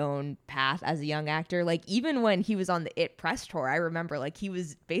make his own path as a young actor. Like even when he was on the It press tour, I remember like he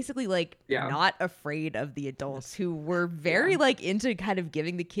was basically like not afraid of the adults who were very like into kind of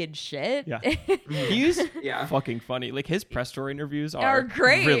giving the kids shit. He's fucking funny. Like his press tour interviews are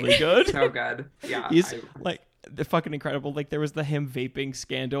great, really good. So good. He's like the fucking incredible. Like there was the him vaping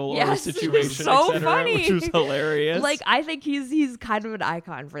scandal or situation, so etc., funny, which was hilarious. Like I think he's kind of an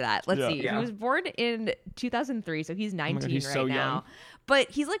icon for that. Let's see. He was born in 2003, so he's 19 right now. Young. but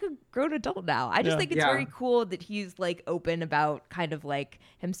he's like a grown adult now. I just think it's very cool that he's like open about kind of like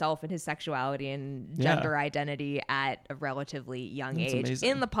himself and his sexuality and gender identity at a relatively young age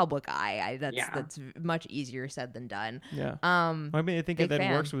in the public eye. That's much easier said than done. Yeah. I mean, I think it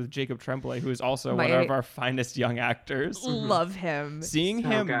then works with Jacob Tremblay, who is also one of our finest young actors. Love him. Seeing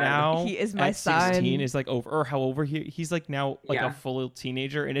him now, he is my at son. 16 is like or how over he's like now like a full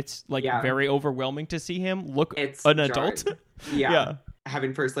teenager, and it's like very overwhelming to see him look an adult. Yeah.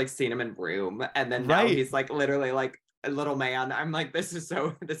 Having first like seen him in Room, and then now he's like literally like a little man. I'm like, this is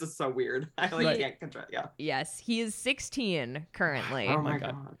so weird. I like can't control. Yes, he is 16 currently. Oh my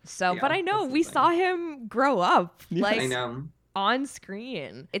god. So but I know we saw him grow up like I know. On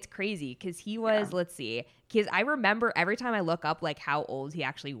screen. It's crazy because he was let's see, because I remember every time I look up like how old he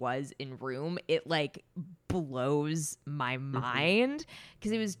actually was in Room, it like blows my mind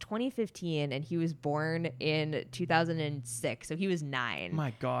because it was 2015 and he was born in 2006, so he was 9.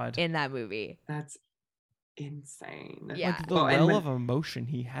 My god. In that movie. That's insane. Yeah. Like the well of emotion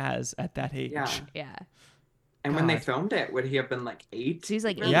he has at that age. Yeah. And when they filmed it, would he have been like 8? So he's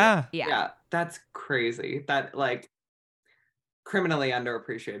like 8. Yeah. That's crazy. That like criminally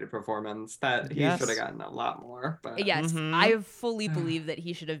underappreciated performance that he should have gotten a lot more. But I fully believe that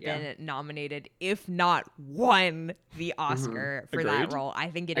he should have been nominated, if not won the Oscar for that role. I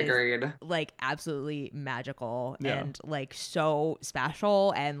think it is like absolutely magical and like so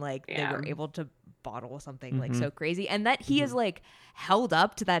special, and like they were able to bottle something like so crazy, and that he is like held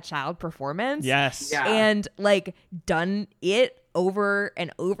up to that child performance and like done it over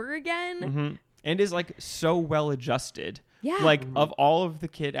and over again and is like so well adjusted. Like of all of the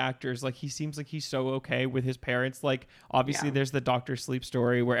kid actors, like he seems like he's so okay with his parents. Like obviously there's the Dr. Sleep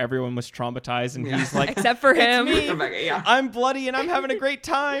story where everyone was traumatized and he's like, except for him, I'm bloody and I'm having a great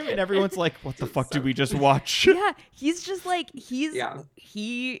time, and everyone's like, what the fuck did we just watch? He's just like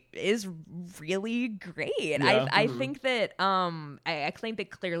he is really great. I think that I think that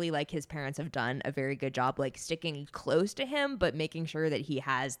clearly like his parents have done a very good job like sticking close to him, but making sure that he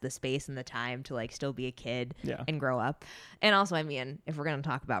has the space and the time to like still be a kid and grow up. And also, I mean, if we're going to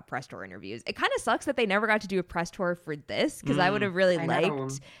talk about press tour interviews, it kind of sucks that they never got to do a press tour for this, because I would have really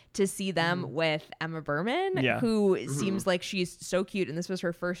liked to see them with Emma Berman, who seems like she's so cute, and this was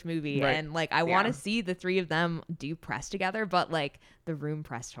her first movie. And like, I want to see the three of them do press together, but like the Room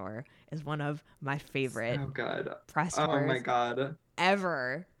press tour is one of my favorite press tours. Oh my god.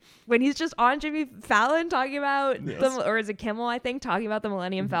 Ever. When he's just on Jimmy Fallon talking about or is it Kimmel, I think, talking about the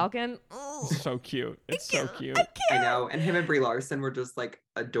Millennium Falcon. So cute. It's so cute. I know. And him and Brie Larson were just like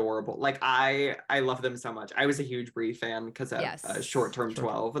adorable. Like I love them so much. I was a huge Brie fan because of Short Term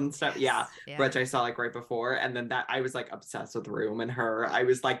 12 and stuff. Which I saw like right before. And then that I was like obsessed with Room and her. I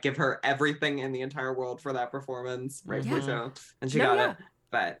was like, give her everything in the entire world for that performance. Right. So, and she got it.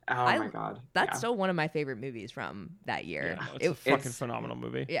 But my god, that's still one of my favorite movies from that year. It's a fucking phenomenal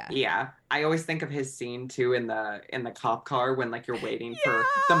movie. Yeah. I always think of his scene too in the cop car when like you're waiting for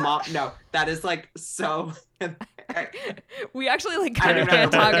the mom. No, that is like so. We actually like kind of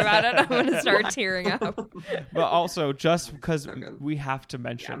can't talk about it. I'm gonna start tearing up. But also, just because we have to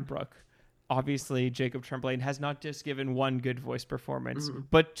mention Brooke. Obviously, Jacob Tremblay has not just given one good voice performance,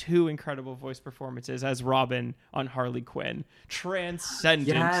 but 2 incredible voice performances as Robin on Harley Quinn. Transcendent.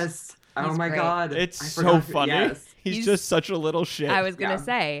 Yes. Oh my god. It's so funny. He's just such a little shit. I was going to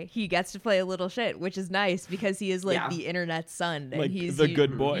say, he gets to play a little shit, which is nice because he is like the internet's son. And like he's the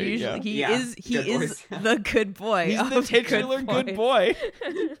good boy. He is the good boy. He's the titular good boy.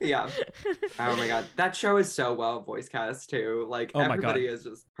 Oh my god. That show is so well voice cast too. Like everybody is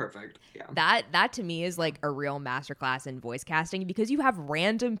just perfect. That to me is like a real masterclass in voice casting, because you have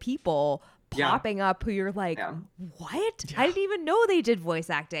random people popping up who you're like, what? I didn't even know they did voice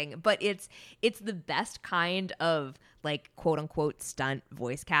acting. But it's the best kind of like quote unquote stunt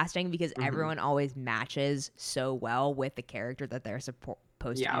voice casting, because everyone always matches so well with the character that they're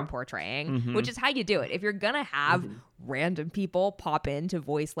supposed to be portraying, which is how you do it. If you're gonna have random people pop in to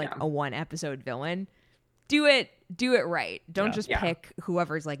voice like a 1-episode villain, do it right. Don't just pick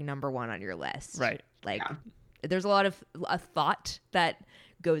whoever's like number 1 on your list. Right. Like there's a lot of thought that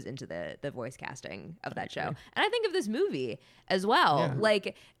goes into the voice casting of that show. And I think of this movie as well.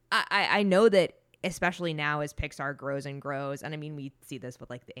 Like I know that especially now as Pixar grows and grows, and I mean we see this with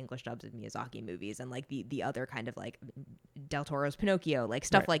like the English dubs of Miyazaki movies and like the other kind of like Del Toro's Pinocchio, like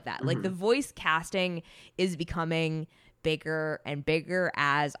stuff like that. Like the voice casting is becoming bigger and bigger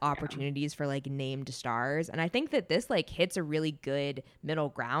as opportunities for like named stars. And I think that this like hits a really good middle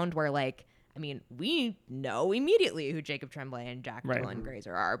ground where like, I mean, we know immediately who Jacob Tremblay and Jack Dylan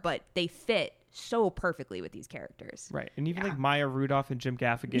Grazer are, but they fit so perfectly with these characters. Right. And even like Maya Rudolph and Jim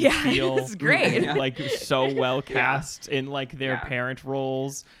Gaffigan Yeah, feel it's great. like so well cast in like their parent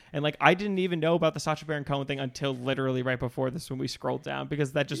roles. And like I didn't even know about the Sacha Baron Cohen thing until literally right before this when we scrolled down,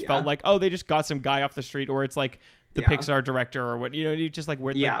 because that just felt like, oh, they just got some guy off the street, or it's like the Pixar director or what, you just like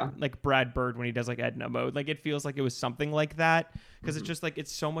where like Brad Bird when he does like Edna mode. Like it feels like it was something like that, because it's just like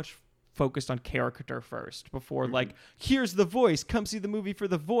it's so much focused on character first before like here's the voice, come see the movie for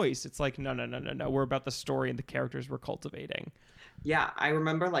the voice. It's like no, we're about the story and the characters we're cultivating. I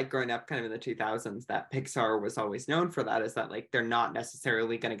remember like growing up kind of in the 2000s that Pixar was always known for that, is that like they're not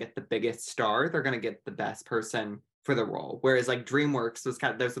necessarily going to get the biggest star, they're going to get the best person for the role. Whereas like DreamWorks was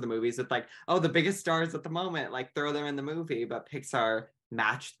kind of, those are the movies with like, oh, the biggest stars at the moment, like throw them in the movie. But Pixar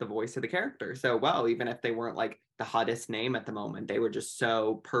matched the voice of the character so well, even if they weren't like the hottest name at the moment, they were just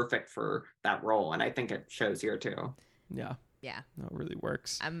so perfect for that role. And I think it shows here too. Yeah, no, it really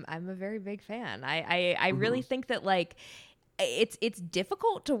works. I'm a very big fan. I really think that like it's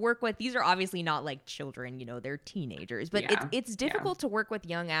difficult to work with. These are obviously not like children, they're teenagers, but it's difficult to work with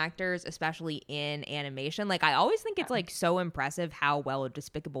young actors, especially in animation. Like I always think it's like so impressive how well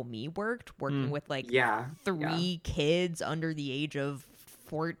Despicable Me working with like three kids under the age of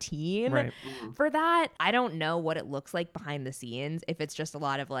 14. Right. For that, I don't know what it looks like behind the scenes, if it's just a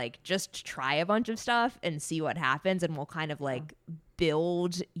lot of like just try a bunch of stuff and see what happens, and we'll kind of like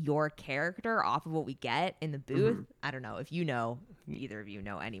build your character off of what we get in the booth. I don't know if either of you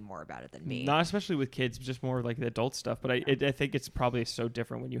know any more about it than me. Not especially with kids, just more like the adult stuff, but I think it's probably so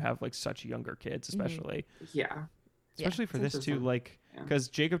different when you have like such younger kids, especially especially for this too, like because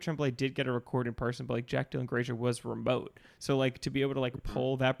Jacob Tremblay did get a record in person, but like Jack Dylan Grazer was remote, so like to be able to like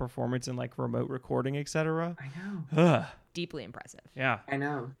pull that performance in like remote recording, etc. I know. Deeply impressive. Yeah, I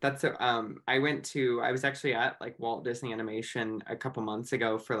know. That's so I was actually at like Walt Disney Animation a couple months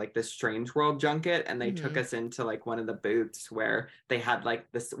ago for like this Strange World junket, and they took us into like one of the booths where they had like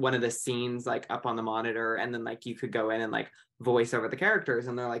this one of the scenes like up on the monitor, and then like you could go in and like voice over the characters,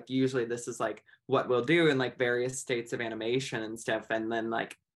 and they're like, usually this is like what we'll do in like various states of animation and stuff, and then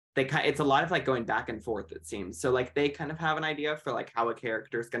like it's a lot of like going back and forth, it seems. So like they kind of have an idea for like how a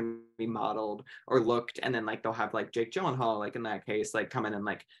character is going to be modeled or looked, and then like they'll have like Jake Gyllenhaal, like in that case, like come in and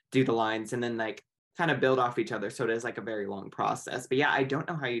like do the lines, and then like kind of build off each other. So it is like a very long process. But yeah, I don't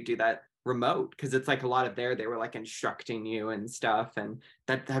know how you do that remote, because it's like a lot of they were like instructing you and stuff, and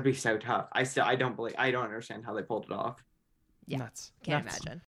that'd be so tough. I don't understand how they pulled it off. Yeah, nuts. Can't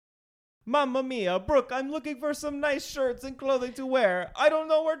imagine. Mamma mia, Brooke, I'm looking for some nice shirts and clothing to wear. I don't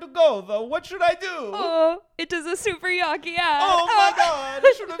know where to go, though. What should I do? Oh, it is a Super Yaki ad. Oh, my God.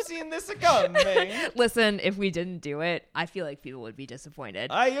 I should have seen this coming. Listen, if we didn't do it, I feel like people would be disappointed.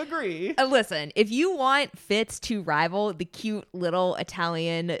 I agree. Listen, if you want fits to rival the cute little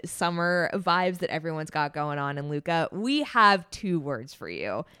Italian summer vibes that everyone's got going on in Luca, we have 2 words for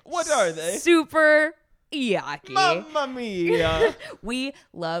you. What are they? Super Yaki. Mamma mia. We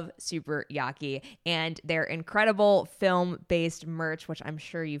love Super Yaki and their incredible film-based merch, which I'm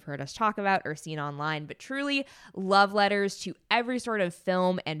sure you've heard us talk about or seen online, but truly love letters to every sort of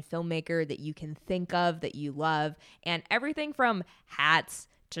film and filmmaker that you can think of that you love, and everything from hats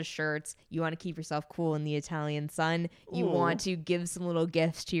to shirts. You want to keep yourself cool in the Italian sun. You want to give some little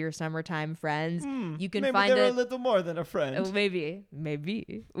gifts to your summertime friends. You can maybe find they're it a little more than a friend. Oh, maybe.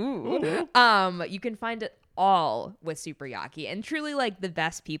 Ooh. You can find it all with Super Yaki, and truly like the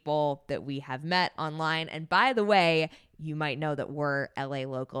best people that we have met online. And by the way, you might know that we're LA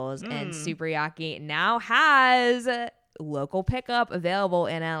locals, and Super Yaki now has local pickup available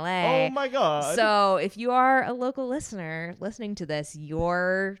in LA. Oh my God. So if you are a local listener listening to this,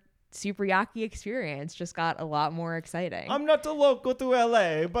 your Super Yaki experience just got a lot more exciting. I'm not a local to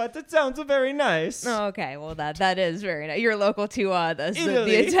LA, but it sounds very nice. Oh, okay, well that is very nice. You're local to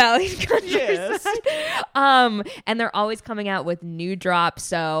the Italian countryside. Yes. And they're always coming out with new drops,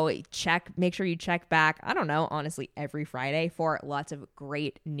 so make sure you check back, I don't know, honestly, every Friday for lots of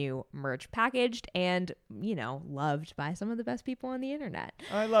great new merch packaged and, loved by some of the best people on the internet.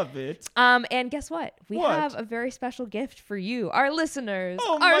 I love it. And guess what? We have a very special gift for you, our listeners.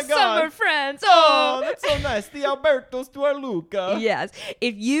 Oh my God. Summer friends. Oh, that's so nice. The Albertos to our Luca. Yes.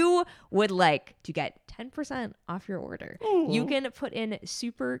 If you would like to get 10% off your order, you can put in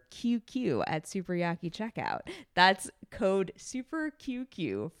Super QQ at Super Yaki checkout. That's code Super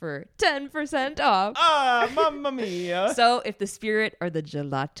QQ for 10% off. Ah, mamma mia. So if the spirit or the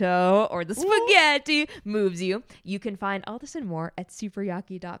gelato or the spaghetti moves you, you can find all this and more at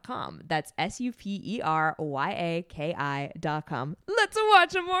superyaki.com. That's SUPERYAKI.com. Let's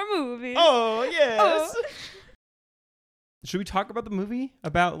watch more movies. Oh, yes. Oh. Should we talk about the movie?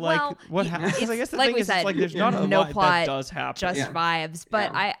 About like what happens? Because I guess the like thing we is, said, it's like there's not a no lot plot, that does happen. just vibes.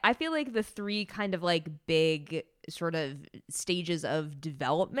 But Yeah. I feel like the three kind of like big sort of stages of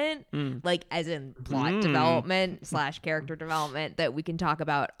development, like as in plot development / character development that we can talk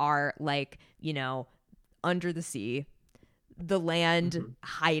about are like, you know, under the sea, the land,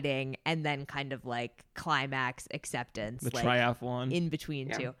 hiding, and then kind of like climax acceptance, The like triathlon. in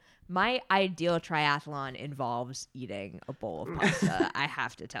between two. My ideal triathlon involves eating a bowl of pasta. I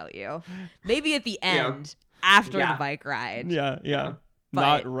have to tell you, maybe at the end after the bike ride. Yeah. But-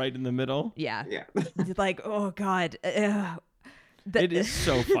 Not right in the middle. Yeah. Yeah. It's like, oh God. It is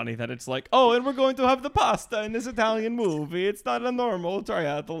so funny that it's like, oh, and we're going to have the pasta in this Italian movie. It's not a normal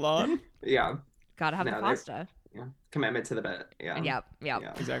triathlon. Yeah. Gotta have the No, pasta. Yeah. Commitment to the bit. Yeah. Yep.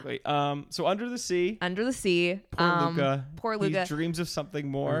 Yeah. Exactly. So Under the Sea. Under the sea. Poor Luca. He dreams of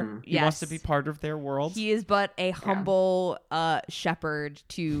something more. He wants to be part of their world. He is but a humble shepherd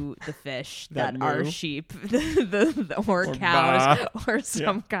to the fish that are sheep, or cows, or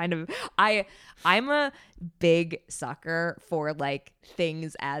some kind of. I'm a big sucker for like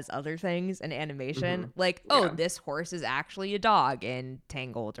things as other things in animation. Like, this horse is actually a dog in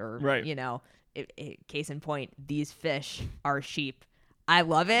Tangled, or you know. Case in point, these fish are sheep. I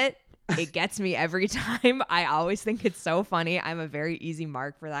love it. It gets me every time. I always think it's so funny. I'm a very easy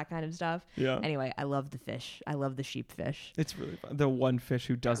mark for that kind of stuff. Yeah. Anyway, I love the fish. I love the sheep fish. It's really fun. The one fish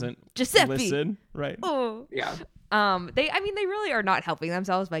who doesn't Giuseppe. listen, right? Oh. Yeah. They really are not helping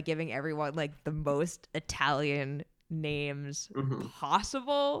themselves by giving everyone like the most Italian names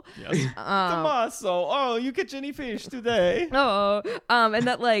possible. Yes. Tommaso, oh, you catch any fish today? And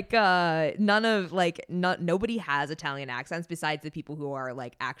that like nobody has Italian accents besides the people who are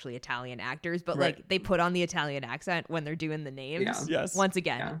like actually Italian actors, but like they put on the Italian accent when they're doing the names. Yeah. Yes. Once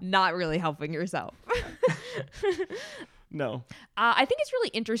again, not really helping yourself. No. I think it's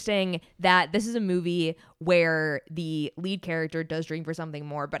really interesting that this is a movie where the lead character does dream for something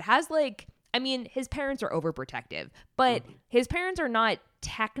more, but has like, I mean, his parents are overprotective, but his parents are not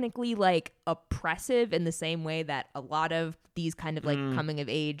technically like oppressive in the same way that a lot of these kind of like coming of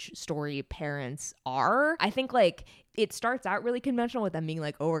age story parents are. I think like it starts out really conventional with them being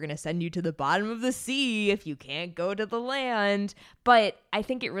like, oh, we're going to send you to the bottom of the sea if you can't go to the land. But I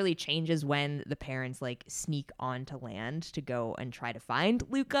think it really changes when the parents like sneak onto land to go and try to find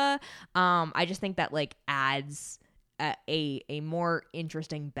Luca. I just think that like adds a more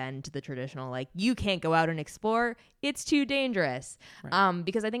interesting bend to the traditional, like, you can't go out and explore, it's too dangerous.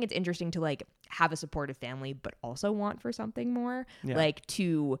 Because I think it's interesting to like have a supportive family but also want for something more, like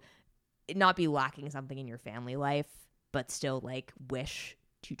to not be lacking something in your family life but still like wish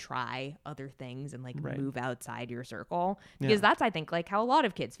to try other things and like move outside your circle, because that's I think like how a lot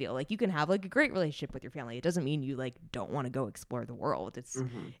of kids feel. Like you can have like a great relationship with your family, it doesn't mean you like don't want to go explore the world. It's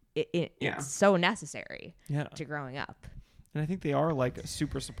it's so necessary to growing up. And I think they are like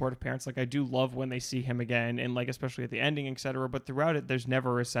super supportive parents. Like I do love when they see him again, and like especially at the ending, etc. But throughout it, there's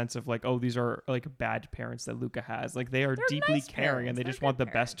never a sense of like, oh, these are like bad parents that Luca has. Like they're deeply nice caring, parents. and they They're just want the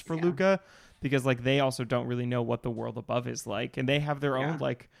good best for parents. Luca, because like they also don't really know what the world above is like, and they have their own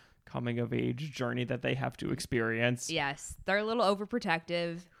like coming of age journey that they have to experience. Yes, they're a little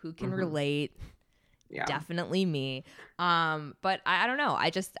overprotective. Who can relate? Definitely me. But I don't know.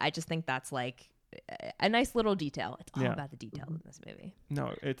 I just think that's like a nice little detail. It's all about the details in this movie.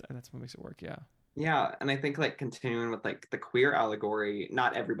 No, that's what makes it work. Yeah, and I think like continuing with like the queer allegory,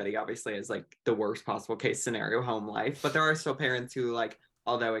 not everybody obviously is like the worst possible case scenario home life, but there are still parents who like,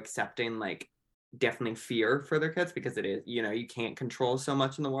 although accepting, like definitely fear for their kids, because it is, you know, you can't control so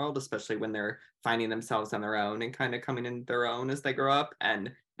much in the world, especially when they're finding themselves on their own and kind of coming into their own as they grow up.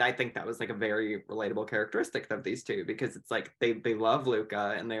 And I think that was like a very relatable characteristic of these two, because it's like they love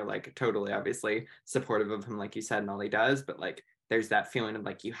Luca and they're like totally obviously supportive of him, like you said, and all he does, but like there's that feeling of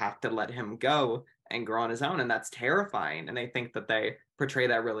like you have to let him go and grow on his own, and that's terrifying. And I think that they portray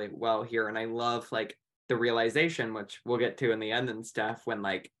that really well here. And I love like the realization, which we'll get to in the end and stuff, when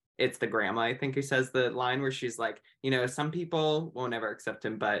like it's the grandma, I think, who says the line where she's like, you know, some people won't ever accept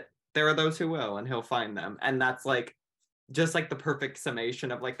him, but there are those who will, and he'll find them. And that's like just like the perfect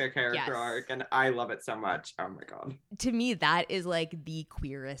summation of like their character arc, and I love it so much. Oh my god, to me that is like the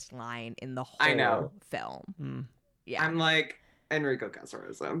queerest line in the whole film. I'm like, Enrico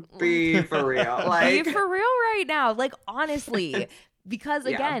Casarosa, be for real, like be for real right now, like honestly. Because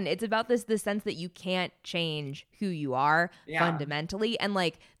again, it's about this sense that you can't change who you are fundamentally, and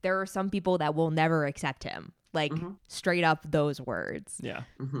like there are some people that will never accept him, like straight up those words. Yeah.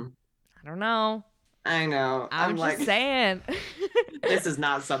 I don't know. I know. I'm just like saying. This is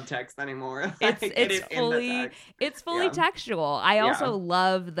not subtext anymore. It's fully textual. I also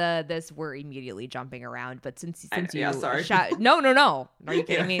love this. We're immediately jumping around, but since you no, are you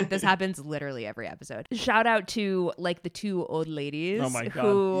kidding me? This happens literally every episode. Shout out to like the two old ladies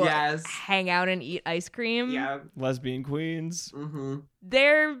who hang out and eat ice cream. Yeah, lesbian queens. Mm-hmm.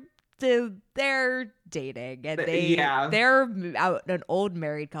 They're dating, and they're an old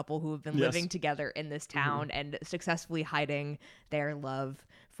married couple who have been living together in this town and successfully hiding their love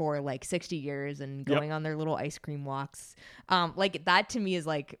for like 60 years and going on their little ice cream walks. Like that to me is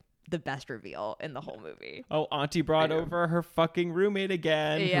like the best reveal in the whole movie. Oh, Auntie brought over her fucking roommate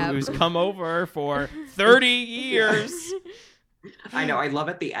again, who's come over for 30 years. I know. I love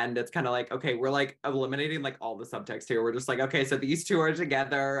at the end. It's kind of like, okay, we're like eliminating like all the subtext here. We're just like, okay, so these two are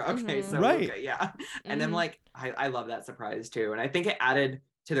together. Okay, so okay, yeah. And then like, I love that surprise too. And I think it added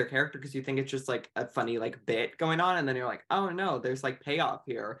to their character because you think it's just like a funny like bit going on, and then you're like, oh no, there's like payoff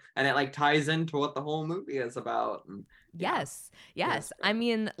here, and it like ties into what the whole movie is about. And, Yes. I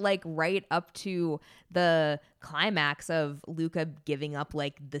mean, like right up to the climax of Luca giving up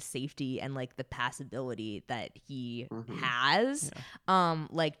like the safety and like the passability that he has,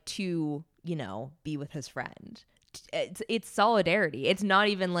 like to, you know, be with his friend. It's solidarity. It's not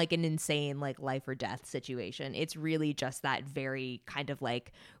even like an insane like life or death situation. It's really just that very kind of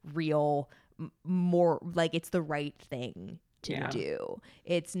like real, more like it's the right thing to do.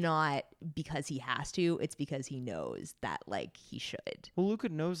 It's not because he has to, it's because he knows that like he should. Well, Luca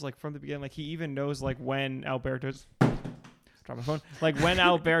knows like from the beginning, like he even knows like when Alberto's drop my phone, like when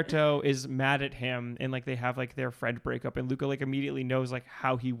Alberto is mad at him and like they have like their friend breakup, and Luca like immediately knows like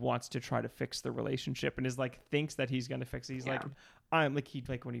how he wants to try to fix the relationship and is like thinks that he's gonna fix it. He's like, I'm like, he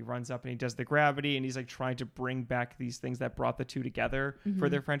like when he runs up and he does the gravity and he's like trying to bring back these things that brought the two together for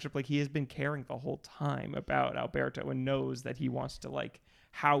their friendship. Like he has been caring the whole time about Alberto and knows that he wants to like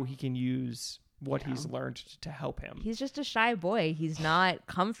how he can use what he's learned to help him. He's just a shy boy. He's not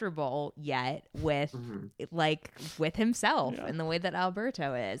comfortable yet with like with himself in the way that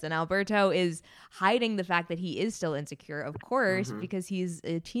Alberto is. And Alberto is hiding the fact that he is still insecure, of course, because he's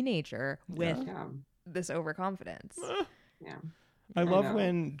a teenager with this overconfidence. I love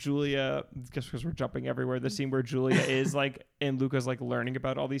when Julia, just because we're jumping everywhere, the scene where Julia is like, and Luca's like learning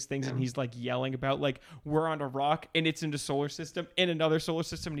about all these things and he's like yelling about like, we're on a rock and it's in a solar system, in another solar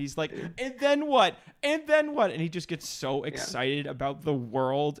system. And he's like, and then what? And then what? And he just gets so excited about the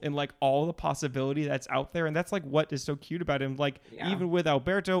world and like all the possibility that's out there. And that's like what is so cute about him. Like even with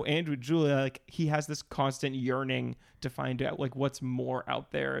Alberto and with Julia, like he has this constant yearning to find out like what's more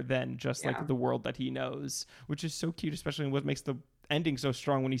out there than just like the world that he knows, which is so cute, especially in what makes the ending so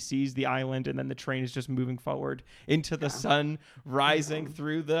strong when he sees the island and then the train is just moving forward into the sun rising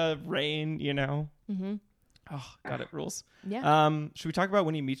through the rain, you know. Oh god, it rules. Should we talk about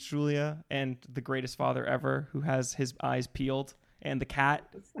when he meets Julia and the greatest father ever who has his eyes peeled and the cat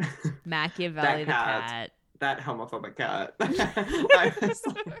Machiavelli the cat. That homophobic cat.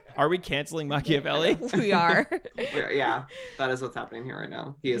 Are we canceling Machiavelli? We are. Yeah, that is what's happening here right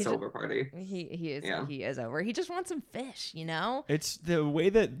now. He is over party. He is over. He just wants some fish, you know? It's the way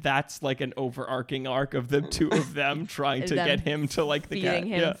that's like an overarching arc of the two of them trying to get him to like the cat. Feeding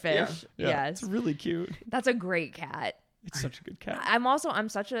him fish. Yeah. Yes. It's really cute. That's a great cat. It's such a good cat.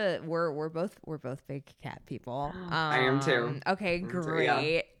 We're both big cat people. I am too. Okay, great.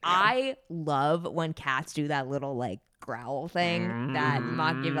 Yeah. I love when cats do that little like growl thing that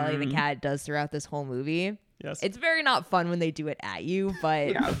Machiavelli the cat does throughout this whole movie. Yes. It's very not fun when they do it at you,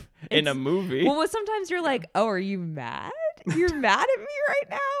 but in a movie. Well, sometimes you're like, "Oh, are you mad? You're mad at me right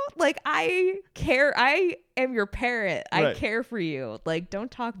now? Like I care. I am your parent. I care for you. Like don't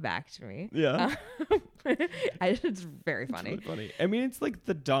talk back to me." Yeah. It's very funny. It's really funny. I mean, it's like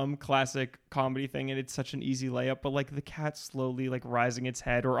the dumb classic comedy thing, and it's such an easy layup. But like the cat slowly like rising its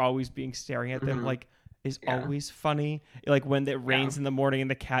head or always being staring at them, like is always funny. Like when it rains in the morning and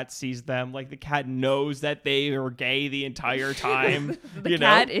the cat sees them, like the cat knows that they are gay the entire time. The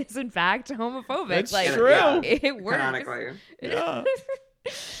cat is in fact homophobic. That's like, true. It works. Canonically. Yeah.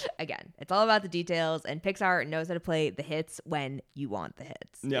 Again, it's all about the details, and Pixar knows how to play the hits when you want the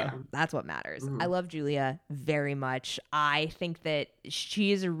hits. Yeah. That's what matters. I love Julia very much. I think that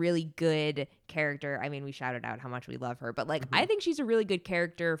she is a really good character. I mean, we shouted out how much we love her, but like I think she's a really good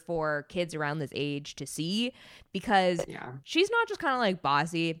character for kids around this age to see, because she's not just kind of like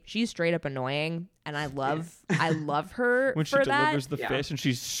bossy, she's straight up annoying, and I love her when for she delivers the fish and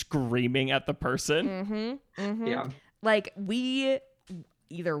she's screaming at the person. Like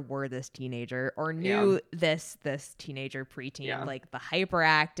either were this teenager or knew this teenager preteen, like the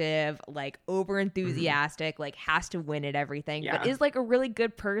hyperactive, like over enthusiastic, like has to win at everything, but is like a really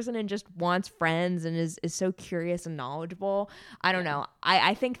good person and just wants friends and is so curious and knowledgeable. I don't know.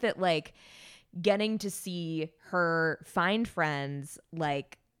 I think that like getting to see her find friends,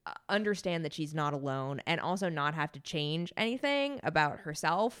 like understand that she's not alone and also not have to change anything about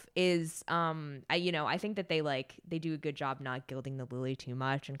herself is I think that they do a good job not gilding the lily too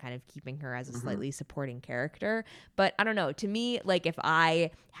much and kind of keeping her as a slightly supporting character. But I don't know, to me, like if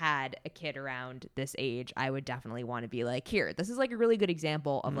I had a kid around this age, I would definitely want to be like, here, this is like a really good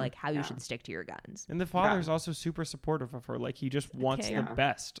example of like how you should stick to your guns. And the father's also super supportive of her. Like he just wants the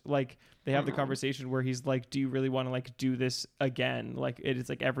best. Like they have the conversation where he's like, do you really want to like do this again? Like it's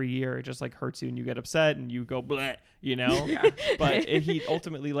like every year it just like hurts you and you get upset and you go bleh, you know? But he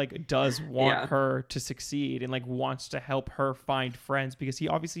ultimately like does want her to succeed and like wants to help her find friends because he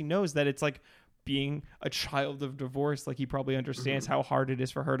obviously knows that it's like being a child of divorce. Like he probably understands how hard it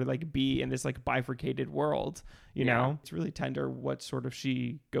is for her to like be in this like bifurcated world, you know? It's really tender what sort of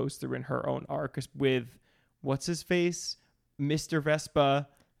she goes through in her own arc with what's his face? Mr. Vespa.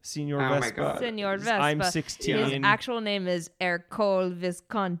 Signor Vespa. Signor Vespa. I'm 16. His actual name is Ercole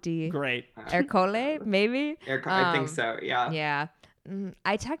Visconti. Great. Ercole, maybe? I think so, yeah. Yeah.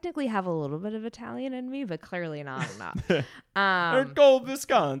 I technically have a little bit of Italian in me, but clearly not enough. Ercole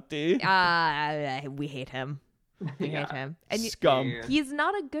Visconti. We hate him. We hate him. And Scum. He's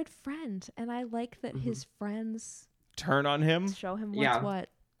not a good friend, and I like that his friends turn on him. Show him what's what.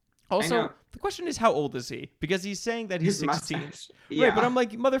 Also, the question is, how old is he? Because he's saying that he's 16. Right, but I'm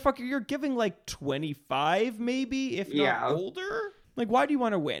like, motherfucker, you're giving like 25 maybe, if not older? Like, why do you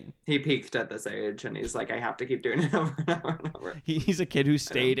want to win? He peaked at this age, and he's like, I have to keep doing it over and over and over. He's a kid who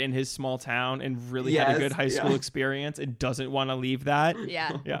stayed in his small town and really had a good high school experience and doesn't want to leave that.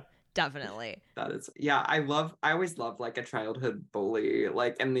 Yeah. Definitely. That is, I always love like a childhood bully,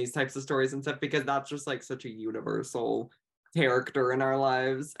 like in these types of stories and stuff, because that's just like such a universal character in our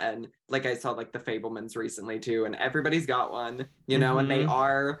lives. And like I saw like the Fablemans recently too, and everybody's got one, you know, and they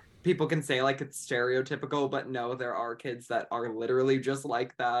are, people can say like it's stereotypical, but no, there are kids that are literally just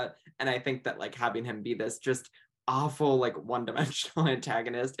like that. And I think that like having him be this just awful like one-dimensional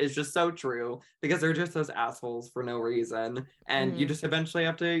antagonist is just so true, because they're just those assholes for no reason, and you just eventually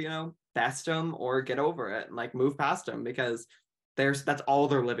have to, you know, best them or get over it and like move past them, because that's all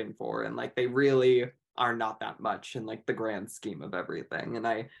they're living for, and like they really are not that much in like the grand scheme of everything. And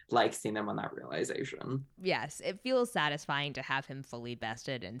I like seeing them on that realization. Yes, it feels satisfying to have him fully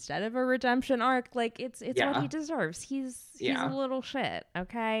bested instead of a redemption arc. Like it's what he deserves. He's a little shit,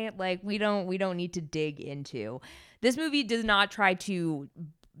 okay? Like we don't need to dig into. This movie does not try to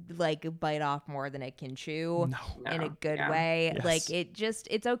like bite off more than it can chew in a good way. Yes. Like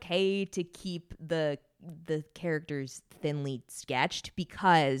it's okay to keep the characters thinly sketched,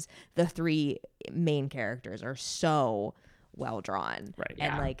 because the three main characters are so well drawn, right?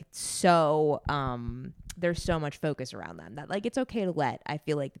 And like so there's so much focus around them that like it's okay to let, I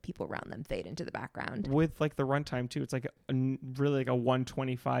feel like, the people around them fade into the background. With like the runtime too, it's like really like a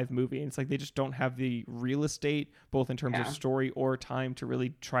 125 movie, and it's like they just don't have the real estate, both in terms of story or time, to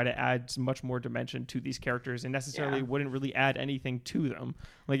really try to add much more dimension to these characters, and necessarily wouldn't really add anything to them.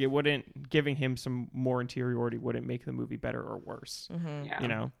 Like it wouldn't, giving him some more interiority wouldn't make the movie better or worse. You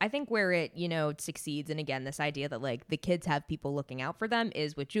know, I think where it, you know, succeeds, and again, this idea that like the kids have people looking out for them,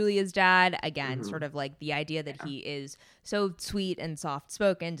 is with Julia's dad. Again, sort of like the idea that he is so sweet and soft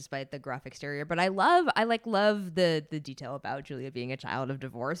spoken despite the gruff exterior. But I love the detail about Julia being a child of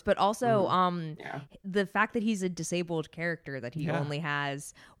divorce, but also the fact that he's a disabled character, that he only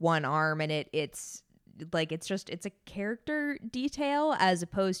has one arm, and it's like it's a character detail as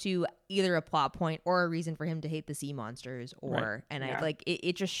opposed to either a plot point or a reason for him to hate the sea monsters, or I like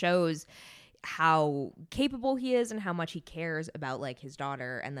it just shows how capable he is and how much he cares about like his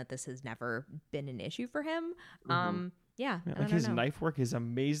daughter, and that this has never been an issue for him. Like his knife work is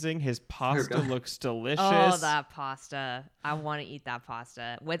amazing. His pasta looks delicious. Oh, that pasta! I want to eat that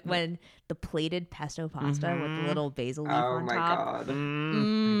pasta when the plated pesto pasta with the little basil leaf on top. God.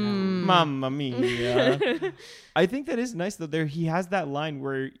 Mamma mia. I think that is nice though. He has that line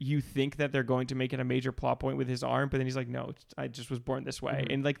where you think that they're going to make it a major plot point with his arm, but then he's like, no, I just was born this way.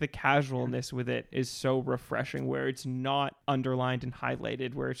 And like the casualness with it is so refreshing, where it's not underlined and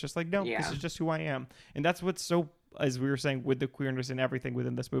highlighted, where it's just like, no, this is just who I am. And that's what's so, as we were saying, with the queerness and everything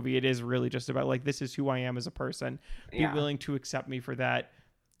within this movie, it is really just about like, this is who I am as a person. Be willing to accept me for that,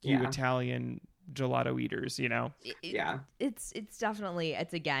 you Italian gelato eaters, you know? It's definitely,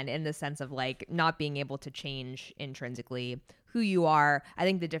 it's again in the sense of like not being able to change intrinsically who you are. I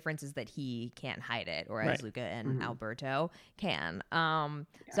think the difference is that he can't hide it, whereas Luca and Alberto can.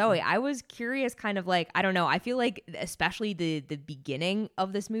 Zoe, I was curious, kind of like, I don't know, I feel like especially the beginning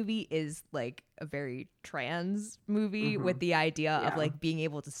of this movie is like a very trans movie with the idea of like being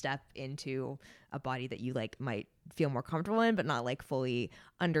able to step into a body that you like might feel more comfortable in but not like fully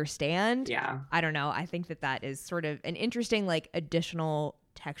understand. I don't know, I think that is sort of an interesting like additional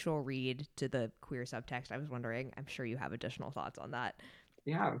textual read to the queer subtext. I was wondering, I'm sure you have additional thoughts on that.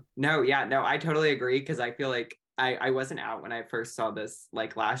 No, I totally agree, because I feel like I wasn't out when I first saw this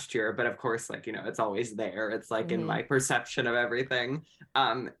like last year, but of course, like, you know, it's always there. It's like in my perception of everything.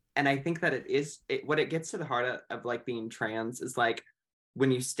 And I think that what it gets to the heart of like being trans is like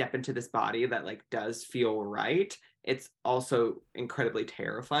when you step into this body that like does feel right, it's also incredibly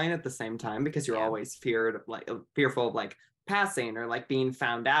terrifying at the same time, because you're always fearful of like passing or like being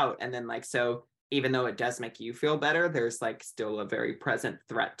found out. And then like, so even though it does make you feel better, there's like still a very present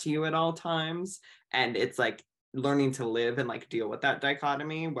threat to you at all times. And it's like learning to live and like deal with that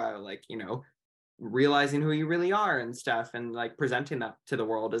dichotomy while like, you know, realizing who you really are and stuff, and like presenting that to the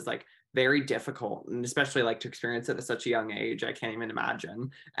world is like very difficult, and especially like to experience it at such a young age, I can't even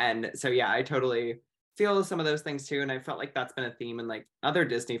imagine. And so I totally feel some of those things too, and I felt like that's been a theme in like other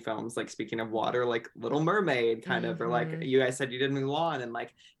Disney films, like speaking of water, like Little Mermaid kind of, or like you guys said you did Mulan, and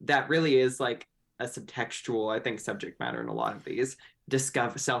like that really is like a subtextual, I think, subject matter in a lot of these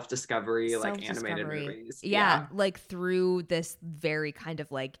self-discovery like animated movies. Like through this very kind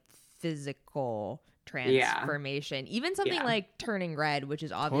of like physical transformation. Even something like Turning Red, which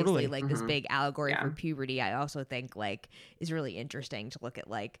is obviously like this big allegory for puberty, I also think like is really interesting to look at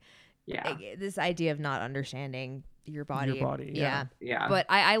like this idea of not understanding your body. But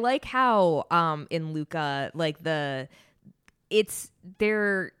I like how in Luca, like they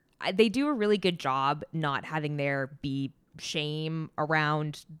do a really good job not having there be shame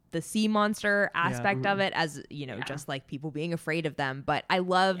around the sea monster aspect of it, as you know, just like people being afraid of them. But I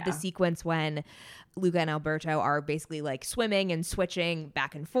love the sequence when Luca and Alberto are basically like swimming and switching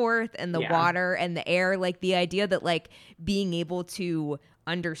back and forth in the water and the air, like the idea that like being able to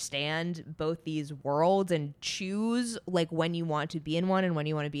understand both these worlds and choose like when you want to be in one and when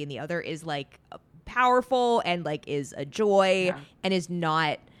you want to be in the other is like powerful, and like is a joy and is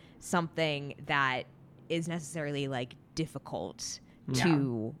not something that is necessarily like difficult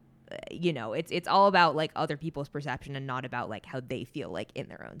to you know, it's all about like other people's perception and not about like how they feel like in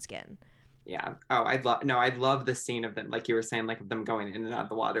their own skin. I'd love the scene of them, like you were saying, like of them going in and out of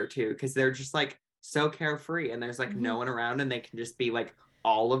the water too, because they're just like so carefree, and there's like no one around, and they can just be like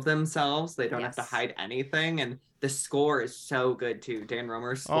all of themselves. They don't have to hide anything, and the score is so good too. Dan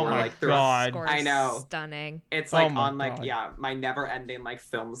Romer's score, I know, stunning. It's like on like my never-ending like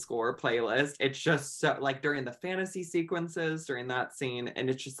film score playlist. It's just so like during the fantasy sequences during that scene, and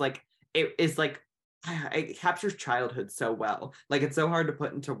it's just like it is like it captures childhood so well. Like it's so hard to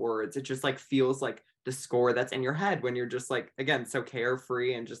put into words. It just like feels like the score that's in your head when you're just like, again, so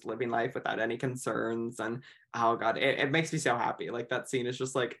carefree and just living life without any concerns. And oh god, it makes me so happy. Like that scene is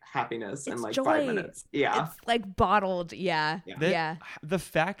just like happiness in like joy. 5 minutes. It's like bottled. The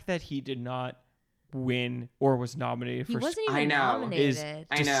fact that he did not win or was nominated for is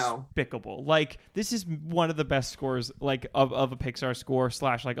despicable. Like this is one of the best scores like of a Pixar score /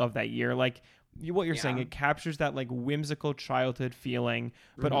 like of that year. Like what you're saying, it captures that like whimsical childhood feeling,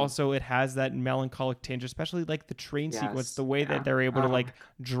 but also it has that melancholic tinge, especially like the train sequence, the way that they're able to like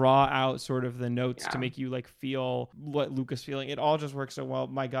draw out sort of the notes to make you like feel what Luca's feeling. It all just works so well.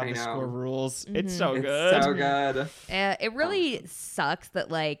 My god, the score rules. It's so good. So good. It really sucks that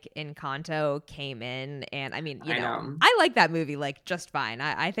like Encanto came in, and I mean, you know, I like that movie like just fine.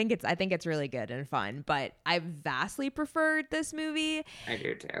 I think it's really good and fun, but I vastly preferred this movie. I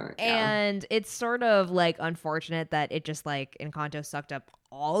do too. And it's sort of like unfortunate that it just like Encanto sucked up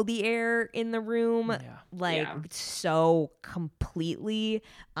all the air in the room so completely.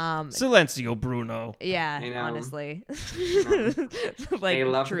 Silencio, Bruno. Honestly. Like they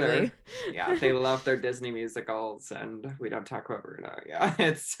love truly. They love their Disney musicals, and we don't talk about Bruno.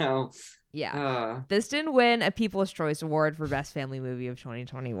 It's so this didn't win a People's Choice Award for Best Family Movie of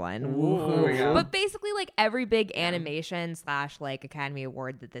 2021. But basically, like every big animation / like Academy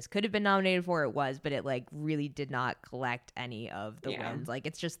Award that this could have been nominated for, it was, but it like really did not collect any of the wins. Like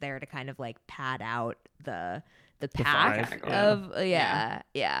it's just there to kind of like pad out the pack of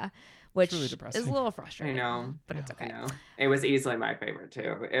which Truly is depressing. a little frustrating. I know, but it's okay. I know. It was easily my favorite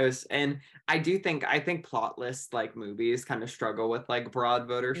too. It was, and I think plotless like movies kind of struggle with like broad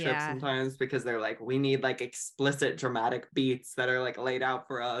vodership sometimes, because they're like, we need like explicit dramatic beats that are like laid out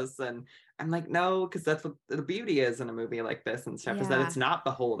for us, and I'm like, no, because that's what the beauty is in a movie like this and stuff, is that it's not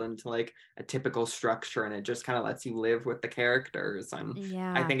beholden to like a typical structure, and it just kind of lets you live with the characters. And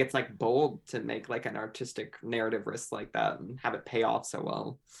I think it's like bold to make like an artistic narrative risk like that and have it pay off so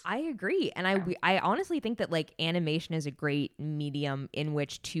well. I agree. And I honestly think that like animation is a great medium in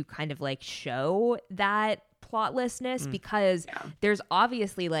which to kind of like show that plotlessness, because there's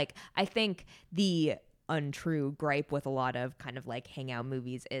obviously like, I think the untrue gripe with a lot of kind of like hangout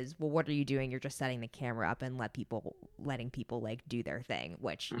movies is, well, what are you doing? You're just setting the camera up and letting people like do their thing,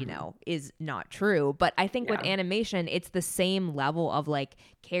 which, you know, is not true. But I think with animation, it's the same level of like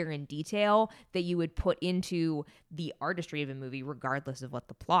care and detail that you would put into the artistry of a movie, regardless of what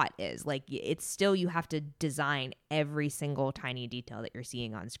the plot is. Like, it's still, you have to design every single tiny detail that you're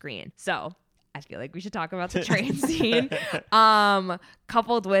seeing on screen. So I feel like we should talk about the train scene.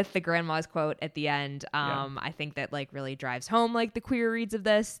 Coupled with the grandma's quote at the end, I think that like really drives home like the queer reads of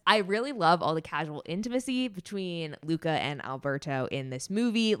this. I really love all the casual intimacy between Luca and Alberto in this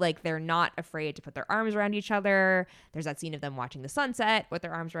movie. Like, they're not afraid to put their arms around each other. There's that scene of them watching the sunset with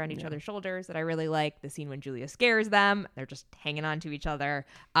their arms around each other's shoulders that I really like. The scene when Julia scares them, they're just hanging on to each other.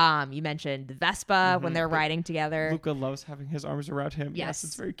 You mentioned the Vespa when they're riding together. Luca loves having his arms around him. Yes,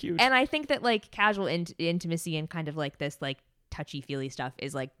 it's very cute. And I think that like casual intimacy and kind of like this like touchy-feely stuff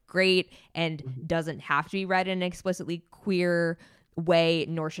is like great and doesn't have to be read in an explicitly queer way,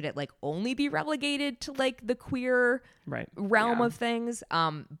 nor should it like only be relegated to like the queer realm of things.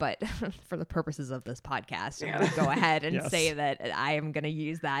 But for the purposes of this podcast, I'm gonna go ahead and say that I am gonna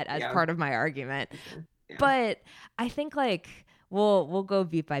use that as part of my argument. But I think like we'll go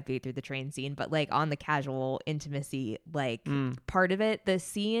beat by beat through the train scene, but like on the casual intimacy, like part of it, the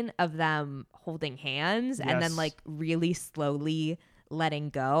scene of them holding hands and then like really slowly letting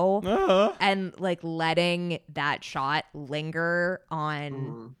go and like letting that shot linger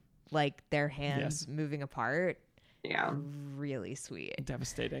on like their hands moving apart. Really sweet.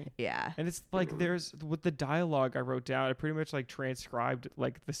 Devastating. Yeah. And it's like, there's with the dialogue I wrote down, I pretty much like transcribed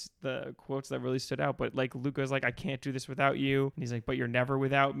like the quotes that really stood out. But like Luca's like, I can't do this without you. And he's like, but you're never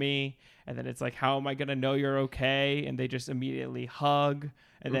without me. And then it's like, how am I gonna know you're okay? And they just immediately hug.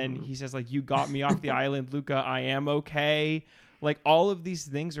 And then he says like, you got me off the island, Luca, I am okay. Like, all of these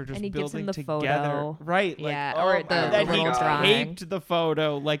things are just and he building gives him the together. Photo. Right. Yeah. Like, or the little drawing. He taped the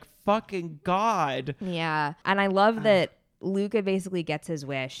photo. Like, fucking God. Yeah. And I love that Luca basically gets his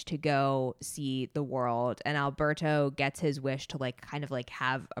wish to go see the world, and Alberto gets his wish to like kind of like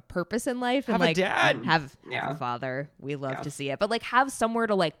have a purpose in life and have like a dad, have a father. We love to see it, but like have somewhere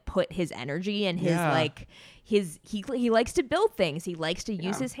to like put his energy and his like he likes to build things. He likes to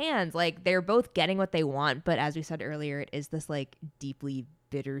use his hands. Like, they're both getting what they want, but as we said earlier, it is this like deeply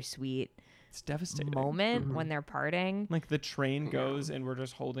bittersweet, it's devastating moment when they're parting. Like, the train goes and we're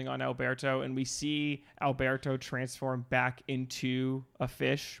just holding on Alberto, and we see Alberto transform back into a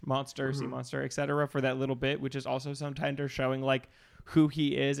fish monster, sea monster, etc. for that little bit, which is also some tender showing like who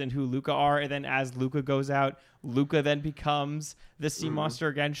he is and who Luca are. And then as Luca goes out, Luca then becomes the sea monster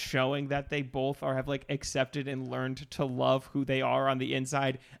again, showing that they both have like accepted and learned to love who they are on the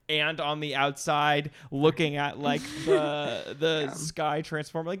inside and on the outside, looking at like the sky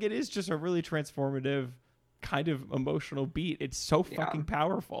transform. Like, it is just a really transformative kind of emotional beat. It's so fucking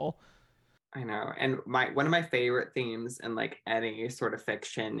powerful. I know. And one of my favorite themes in like any sort of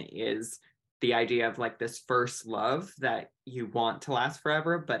fiction is the idea of like this first love that you want to last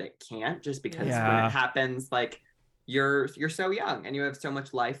forever, but it can't, just because when it happens, like you're so young and you have so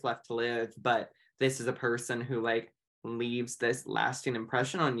much life left to live. But this is a person who like leaves this lasting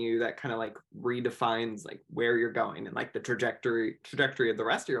impression on you that kind of like redefines like where you're going and like the trajectory of the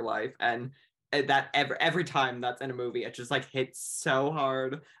rest of your life. And that every time that's in a movie, it just like hits so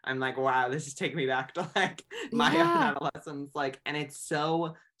hard. I'm like, wow, this is taking me back to like my adolescence. Like, and it's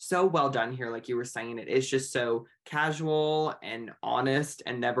so well done here. Like you were saying, it is just so casual and honest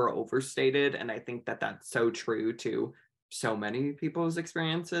and never overstated. And I think that that's so true to so many people's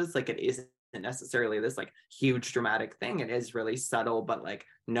experiences. Like, it isn't necessarily this like huge dramatic thing. It is really subtle, but like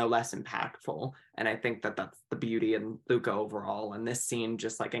no less impactful. And I think that that's the beauty in Luca overall. And this scene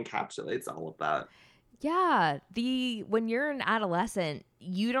just like encapsulates all of that. Yeah. When you're an adolescent,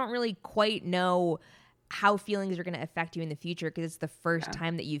 you don't really quite know how feelings are going to affect you in the future, because it's the first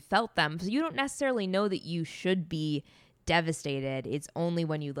time that you felt them. So you don't necessarily know that you should be devastated. It's only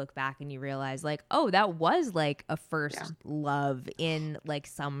when you look back and you realize like, oh, that was like a first love in like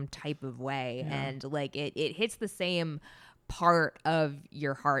some type of way. And like it hits the same part of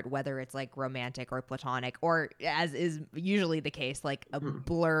your heart, whether it's like romantic or platonic, or as is usually the case, like a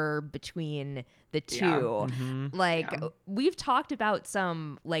blur between the two. We've talked about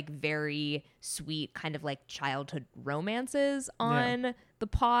some like very sweet kind of like childhood romances on the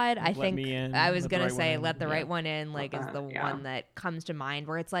pod. I think I was gonna say Let the Right One In, like is the one that comes to mind,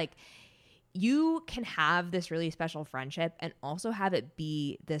 where it's like you can have this really special friendship and also have it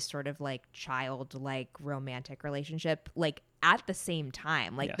be this sort of like childlike romantic relationship, like at the same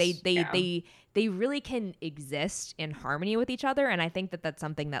time. Like they really can exist in harmony with each other. And I think that that's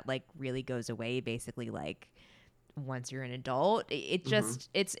something that like really goes away basically like once you're an adult. It just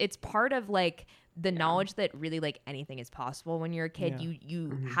it's part of like the knowledge that really like anything is possible when you're a kid.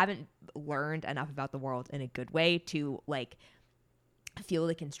 You haven't learned enough about the world in a good way to like feel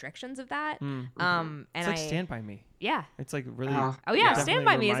the constrictions of that. And it's like Stand By Me. Yeah. It's like really. Stand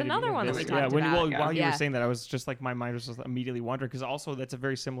By Me is another one that we talked about. While you were saying that, I was just like, my mind was just immediately wandering, because also that's a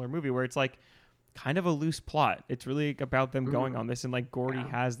very similar movie where it's like kind of a loose plot. It's really about them going on this, and like Gordy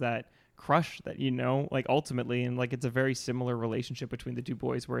has that crush that, you know, like ultimately, and like it's a very similar relationship between the two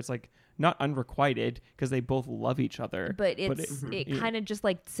boys where it's like not unrequited because they both love each other, but it kind of just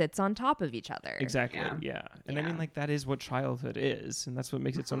like sits on top of each other. Exactly. And I mean, like, that is what childhood is, and that's what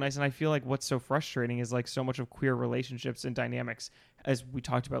makes it so nice. And I feel like what's so frustrating is like so much of queer relationships and dynamics, as we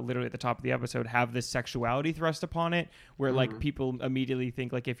talked about literally at the top of the episode, have this sexuality thrust upon it where like people immediately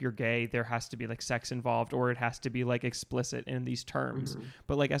think like if you're gay there has to be like sex involved, or it has to be like explicit in these terms.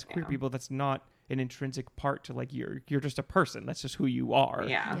 But like as queer people, that's not an intrinsic part to like you're just a person. That's just who you are.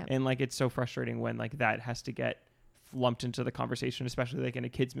 And like it's so frustrating when like that has to get lumped into the conversation, especially like in a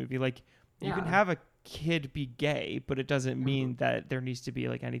kids movie. Like you can have a kid be gay, but it doesn't mean that there needs to be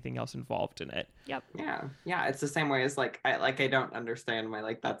like anything else involved in it. It's the same way as like I don't understand why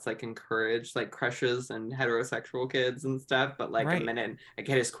like that's like encouraged, like crushes and heterosexual kids and stuff, but like a minute a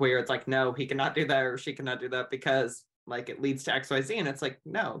kid is queer, it's like, no, he cannot do that or she cannot do that because like it leads to XYZ. And it's like,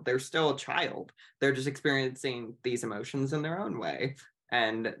 no, they're still a child. They're just experiencing these emotions in their own way.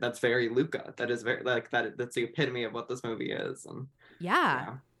 And that's very Luca. That is very like that's the epitome of what this movie is. And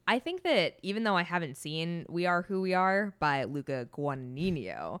I think that even though I haven't seen We Are Who We Are by Luca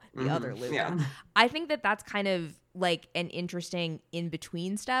Guadagnino, the other Luca, I think that that's kind of like an interesting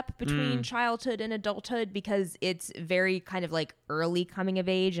in-between step between childhood and adulthood, because it's very kind of like early coming of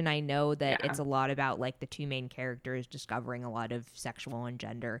age. And I know that it's a lot about like the two main characters discovering a lot of sexual and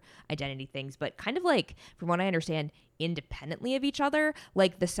gender identity things, but kind of like, from what I understand, independently of each other.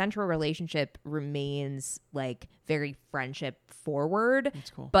 Like the central relationship remains like very friendship forward. That's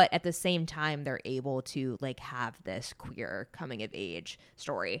cool. But at the same time, they're able to like have this queer coming of age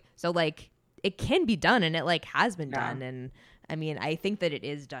story. So like it can be done, and it like has been done. And I mean, I think that it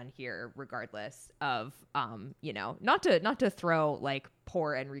is done here regardless of, you know, not to throw like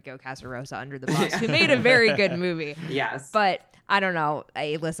poor Enrico Casarosa under the bus, who made a very good movie. But I don't know.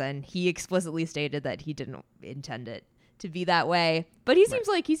 Listen, he explicitly stated that he didn't intend it to be that way, but he seems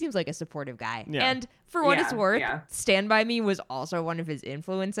like a supportive guy. And for what it's worth, Stand By Me was also one of his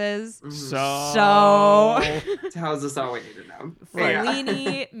influences. So tells us all we need to know.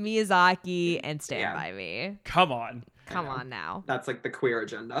 Fellini, Miyazaki, and Stand By Me. Come on now. That's like the queer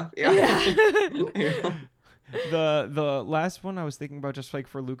agenda. The last one I was thinking about, just like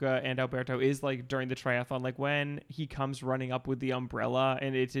for Luca and Alberto, is like during the triathlon, like when he comes running up with the umbrella,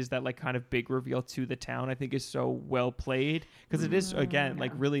 and it is that like kind of big reveal to the town, I think is so well played, because it is again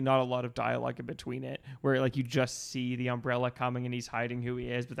like really not a lot of dialogue in between it, where like you just see the umbrella coming and he's hiding who he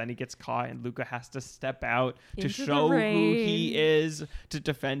is, but then he gets caught and Luca has to step out to show who he is, to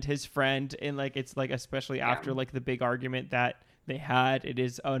defend his friend. And like it's like, especially after like the big argument that they had, it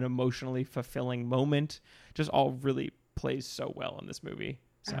is an emotionally fulfilling moment. Just all really plays so well in this movie.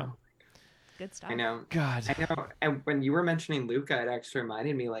 So good stuff. I know. And when you were mentioning Luca, it actually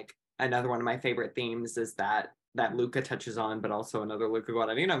reminded me, like, another one of my favorite themes is that Luca touches on, but also another Luca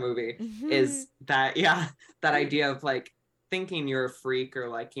Guadagnino movie, is that that idea of like thinking you're a freak, or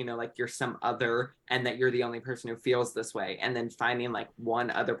like, you know, like you're some other, and that you're the only person who feels this way, and then finding like one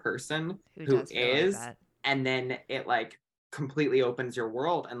other person who is, like, and then it like completely opens your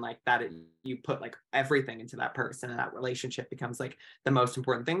world, and like that you put like everything into that person, and that relationship becomes like the most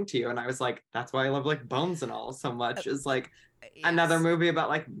important thing to you. And I was like, that's why I love like Bones and all so much, is like another movie about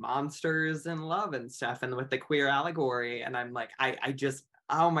like monsters and love and stuff, and with the queer allegory. And I'm like, I just,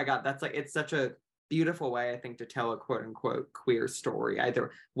 oh my god, that's like, it's such a beautiful way, I think, to tell a quote unquote queer story.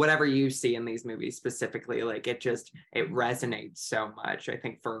 Either whatever you see in these movies specifically, like it resonates so much, I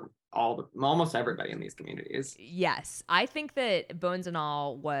think, for almost everybody in these communities. Yes, I think that Bones and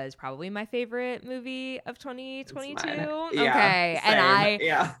All was probably my favorite movie of 2022. Okay, same.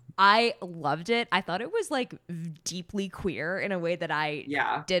 And I loved it. I thought it was like deeply queer in a way that I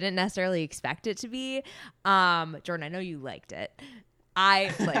didn't necessarily expect it to be. Jordan, I know you liked it.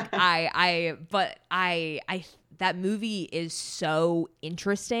 That movie is so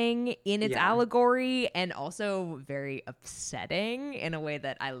interesting in its allegory and also very upsetting in a way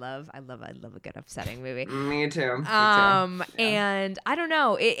that I love. I love a good upsetting movie. Me too. And I don't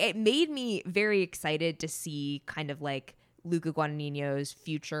know, it made me very excited to see kind of like Luca Guadagnino's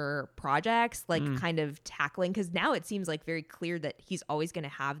future projects, like kind of tackling, because now it seems like very clear that he's always going to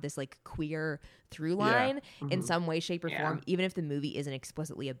have this like queer through line in some way, shape, or form, even if the movie isn't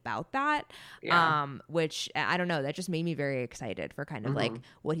explicitly about that. Which I don't know, that just made me very excited for kind of like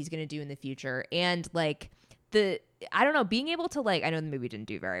what he's going to do in the future. And like I don't know, being able to like, I know the movie didn't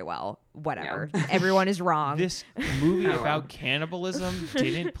do very well, whatever. Everyone is wrong. This movie about cannibalism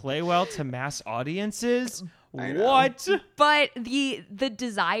didn't play well to mass audiences. What? But the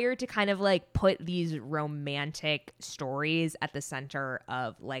desire to kind of like put these romantic stories at the center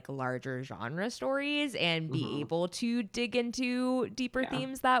of like larger genre stories and be able to dig into deeper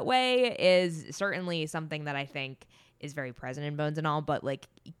themes that way is certainly something that I think is very present in Bones and All, but like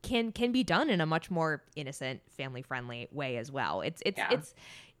can be done in a much more innocent, family friendly way as well. It's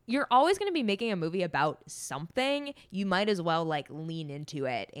you're always going to be making a movie about something. You might as well like lean into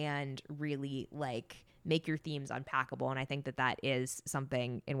it and really like make your themes unpackable. And I think that is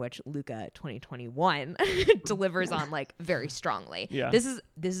something in which Luca 2021 delivers on like very strongly. Yeah. This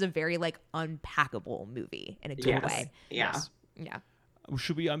is a very like unpackable movie in a good way. Yeah.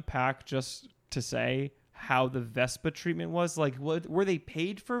 Should we unpack just to say how the Vespa treatment was? Like, were they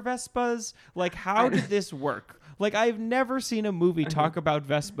paid for Vespas? Like, how did this work? Like, I've never seen a movie talk about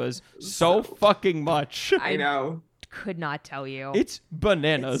Vespas so fucking much. I know. Could not tell you. It's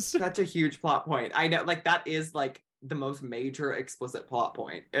bananas. It's such a huge plot point. I know, like, that is like the most major explicit plot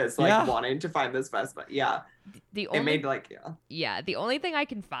point is like wanting to find this Vespa. The only thing I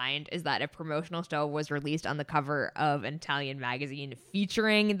can find is that a promotional still was released on the cover of an Italian magazine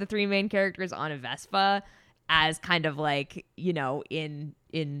featuring the three main characters on a Vespa as kind of like, you know, in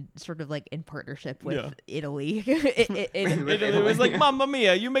sort of like in partnership with Italy. Italy was like, Mamma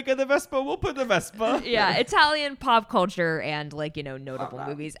Mia, you make it the Vespa, we'll put the Vespa. Italian pop culture and like, you know, notable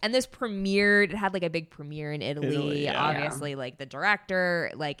movies. And this premiered, it had like a big premiere in Italy. Obviously, like the director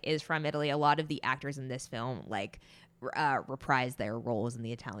like is from Italy. A lot of the actors in this film like reprise their roles in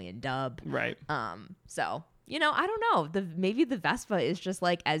the Italian dub. Right. So you know, I don't know. Maybe the Vespa is just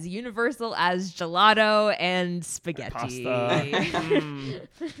like as universal as gelato and spaghetti.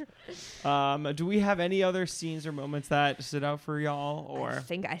 Pasta. Do we have any other scenes or moments that stood out for y'all? Or I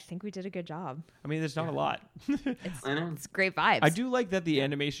think we did a good job. I mean, there's not a lot. It's great vibes. I do like that the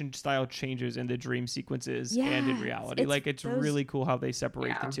animation style changes in the dream sequences and in reality. It's really cool how they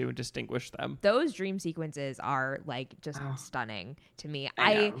separate the two and distinguish them. Those dream sequences are like just stunning to me.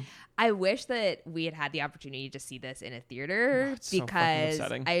 I wish that we had the opportunity to see this in a theater because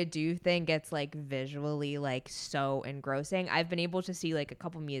I do think it's like visually like so engrossing. I've been able to see like a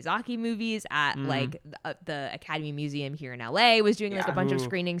couple Miyazaki movies at like the Academy Museum here in LA was doing like a bunch of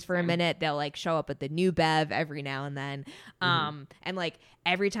screenings for a minute. They'll like show up at the New Bev every now and then. And like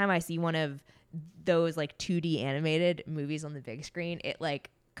every time I see one of those like 2D animated movies on the big screen, it like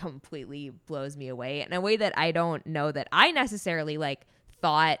completely blows me away in a way that I don't know that I necessarily like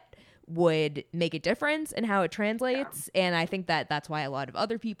thought would make a difference in how it translates. And I think that that's why a lot of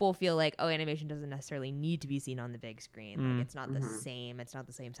other people feel like, oh, animation doesn't necessarily need to be seen on the big screen. Like it's not the same. It's not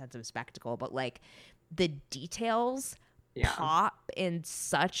the same sense of spectacle, but like the details pop in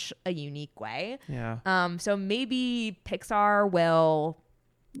such a unique way. So maybe Pixar will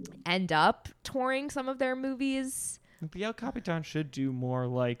end up touring some of their movies. The El Capitan should do more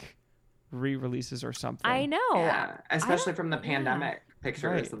like re-releases or something. I know. Especially from the pandemic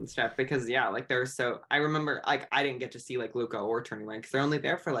pictures and stuff, because like they're so, I remember like I didn't get to see like Luca or Turning Red because they're only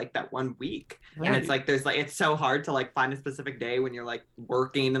there for like that 1 week, and it's like there's like it's so hard to like find a specific day when you're like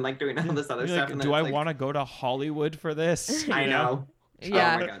working and like doing all this other stuff. Like, do I want to go to Hollywood for this? I know.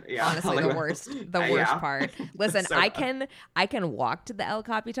 Yeah. Oh my God. Yeah. Honestly, the worst part. Listen, So I bad. can walk to the El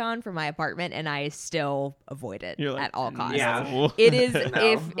Capitan from my apartment and I still avoid it You're like, at all costs. Yeah. It is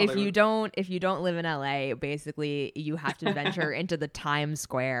No. if you don't live in LA, basically you have to venture into the Times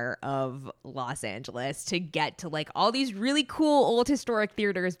Square of Los Angeles to get to like all these really cool old historic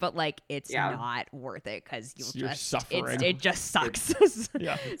theaters, but like it's not worth it because You're suffering. it just sucks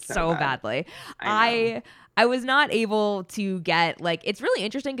Yeah. so badly. I I was not able to get like it's really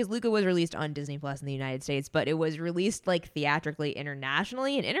interesting because Luca was released on Disney Plus in the United States, but it was released like theatrically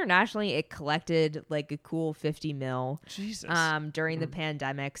internationally, and internationally it collected like a cool 50 mil Jesus. during the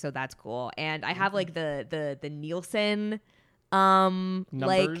pandemic, so that's cool. And I have like the Nielsen like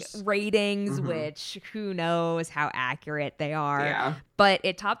Numbers? ratings, which who knows how accurate they are. Yeah. But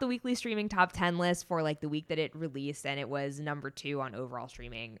it topped the weekly streaming top 10 list for like the week that it released, and it was number 2 on overall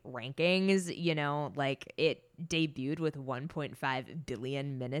streaming rankings. You know, like it debuted with 1.5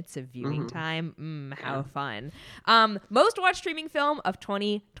 billion minutes of viewing time. How fun. Most watched streaming film of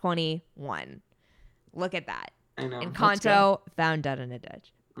 2021. Look at that. I know. Encanto found dead in a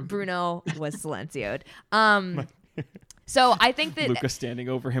ditch. Bruno was silencioed. So I think that Luca standing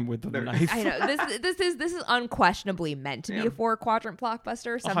over him with the knife. I know this is unquestionably meant to be a 4-quadrant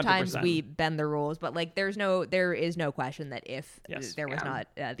blockbuster. Sometimes 100%. we bend the rules, but like there is no question that if there was not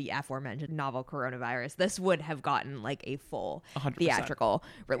the aforementioned novel coronavirus, this would have gotten like a full 100%. theatrical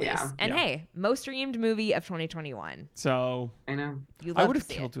release. Yeah. And hey, most streamed movie of 2021. So I know. You I love would to have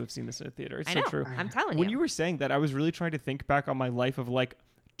see killed it. to have seen this in a theater. It's I so know. true. I'm telling When you were saying that, I was really trying to think back on my life of like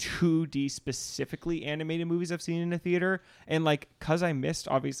 2D specifically animated movies I've seen in a theater, and like because I missed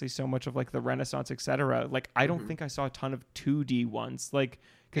obviously so much of like the Renaissance, etc. Like I don't think I saw a ton of 2D ones, like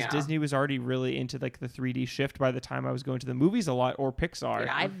because Disney was already really into like the 3D shift by the time I was going to the movies a lot, or Pixar.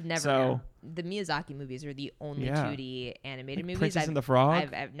 Yeah, I've never. So the Miyazaki movies are the only 2D animated movies. Princess and the Frog.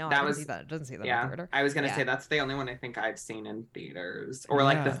 No, That I was- doesn't see that in the theater. I was gonna say that's the only one I think I've seen in theaters, or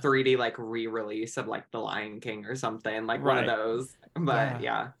like the 3D like re-release of like The Lion King or something, like one of those. But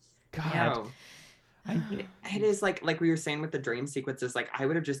God. It is like we were saying with the dream sequences, like I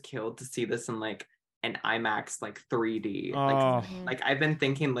would have just killed to see this in like an IMAX like 3D. Like I've been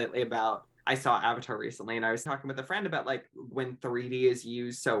thinking lately about, I saw Avatar recently and I was talking with a friend about like when 3D is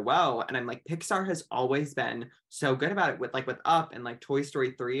used so well, and I'm like, Pixar has always been so good about it with Up and like Toy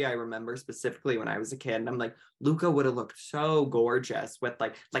Story 3. I remember specifically when I was a kid, and I'm like, Luca would have looked so gorgeous with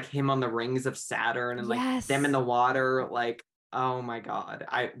like him on the rings of Saturn and like them in the water. Like, oh my God.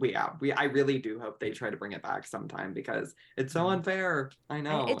 I really do hope they try to bring it back sometime because it's so unfair. I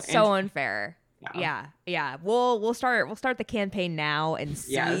know. It's so unfair. Yeah. We'll start the campaign now and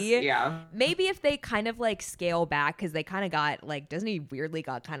see. Maybe if they kind of like scale back, because they kind of got like Disney weirdly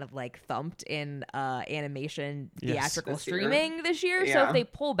got kind of like thumped in animation theatrical streaming this year. So if they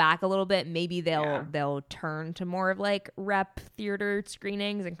pull back a little bit, maybe they'll turn to more of like rep theater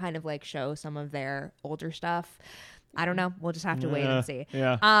screenings and kind of like show some of their older stuff. I don't know. We'll just have to wait and see.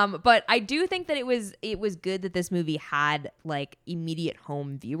 But I do think that it was good that this movie had like immediate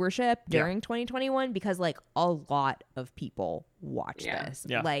home viewership during 2021, because like a lot of people watched this.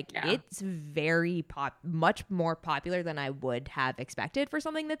 It's very much more popular than I would have expected for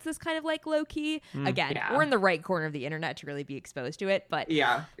something that's this kind of like low key. Again, we're in the right corner of the internet to really be exposed to it. But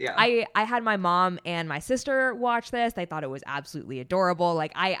I had my mom and my sister watch this. They thought it was absolutely adorable.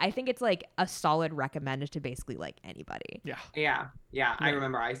 Like I think it's like a solid recommend to basically like anybody. I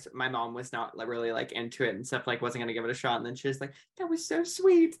remember my mom was not really like into it and stuff, like wasn't gonna give it a shot, and then she was like, that was so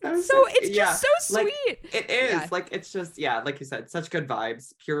sweet. That was just so like, sweet. It is like, it's just like you said, such good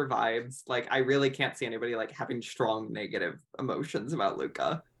vibes, pure vibes. Like I really can't see anybody like having strong negative emotions about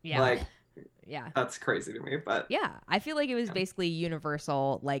Luca. That's crazy to me. But I feel like it was basically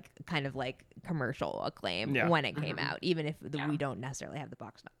universal, like kind of like commercial acclaim when it came out, even if we don't necessarily have the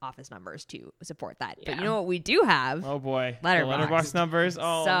box office numbers to support that. But you know what we do have? Oh boy, Letterboxd numbers.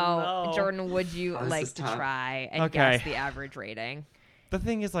 Oh, so no. Jordan, would you like to try and guess the average rating? The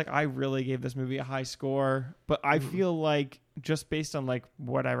thing is, like, I really gave this movie a high score, but I feel like just based on like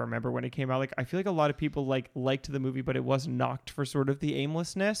what I remember when it came out, like I feel like a lot of people liked the movie, but it was knocked for sort of the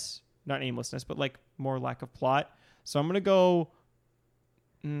not aimlessness, but like more lack of plot. So I'm gonna go.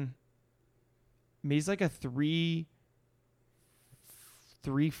 Maybe it's like a 3-4.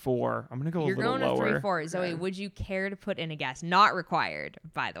 I'm gonna go a little lower. You're going to 3-4. Zoe, would you care to put in a guess? Not required,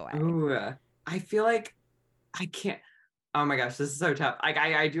 by the way. Ooh, I feel like I can't. Oh my gosh, this is so tough.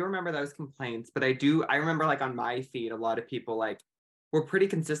 I do remember those complaints, but I remember like on my feed, a lot of people like were pretty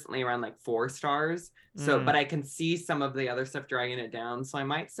consistently around like 4 stars. So, but I can see some of the other stuff dragging it down. So I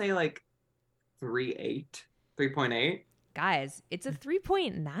might say like 3.8. Guys, it's a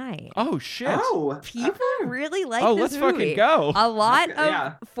 3.9. Oh shit! Oh, People really like Oh, this let's movie. fucking go! A lot of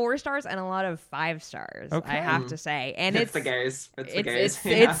Yeah. 4 stars and a lot of 5 stars. Okay. I have to say, and it's the gays. It's the gays.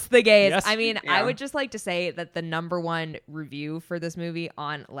 It's the gays. Yes. I mean, I Yeah. would just like to say that the number 1 review for this movie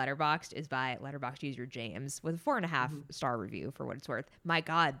on Letterboxd is by Letterboxd user James with a 4.5 star review for what it's worth. My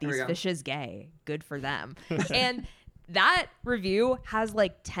God, There we these go. fishes gay. Good for them. And that review has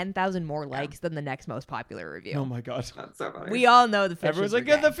like 10,000 more likes than the next most popular review. Oh my god! That's so funny. We all know the fishes Everyone's are like,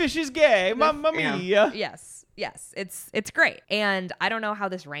 gay. "The fish is gay, mamma yeah. mia!" Yes, it's great. And I don't know how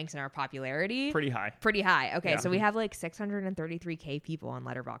this ranks in our popularity. Pretty high. Pretty high. Okay, Yeah. so we have like 633K people on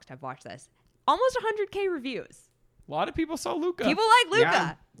Letterboxd have watched this. Almost 100K reviews. A lot of people saw Luca. People like Luca,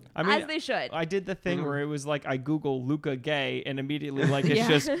 Yeah. I mean, as they should. I did the thing where it was like I Google Luca gay, and immediately like it's Yeah.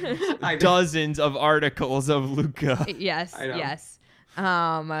 just I know. dozens of articles of Luca. Yes, I know. yes. Which is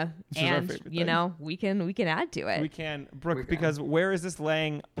our And favorite you thing. know, we can add to it. We can, Brooke, We can. because where is this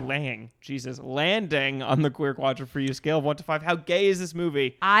landing on the queer quadrant for you? Scale of 1 to 5. How gay is this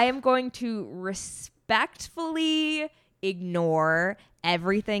movie? I am going to respectfully ignore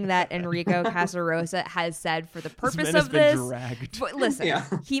everything that Enrico Casarosa has said for the purpose man has of been this. dragged. But listen, Yeah.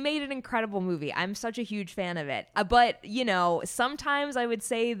 he made an incredible movie. I'm such a huge fan of it. But, you know, sometimes I would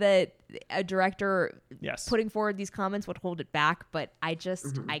say that a director Yes. putting forward these comments would hold it back, but I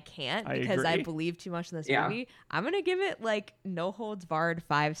just I can't because I agree. believe too much in this Yeah. movie. I'm gonna give it like no holds barred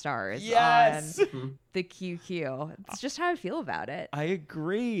 5 stars Yes. on the QQ. It's just how I feel about it. I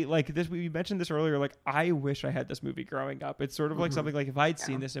agree. Like this, we mentioned this earlier. Like I wish I had this movie growing up. It's sort of like something like if I'd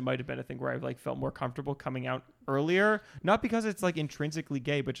seen this, it might have been a thing where I like felt more comfortable coming out earlier. Not because it's like intrinsically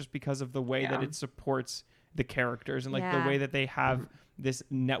gay, but just because of the way that Yeah. it supports the characters and like Yeah. the way that they have this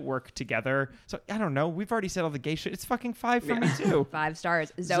network together. So I don't know. We've already said all the gay shit. It's fucking 5 for me too. 5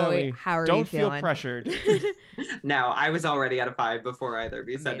 stars. Zoe, how are you don't feeling? feel pressured. No, I was already at a 5 before either of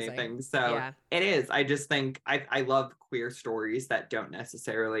you said Amazing. anything. So Yeah. it is. I just think I love queer stories that don't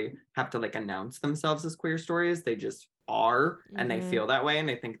necessarily have to like announce themselves as queer stories. They just are and they Mhm. feel that way.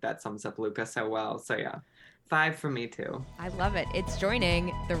 And I think that sums up Luca so well. So yeah, 5 for me too. I love it. It's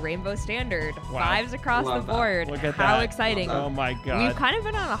joining the Rainbow Standard. Wow. 5s across Love the that. board. Look at How that. exciting. Love Oh my god. We've kind of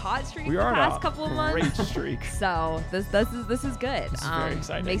been on a hot streak We the are on past a couple of great months. streak. So this is good. This is very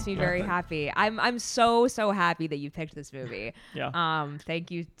exciting. Makes me Yeah. very happy. I'm so happy that you picked this movie. Yeah.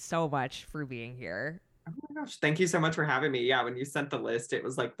 Thank you so much for being here. Oh my gosh, thank you so much for having me. Yeah, when you sent the list, it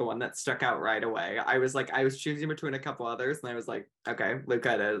was like the one that stuck out right away. I was choosing between a couple others and I was like, okay,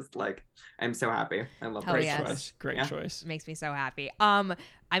 Luca it is. Like, I'm so happy. I love Hell that. yes. Choice. Great Yeah. choice. Makes me so happy.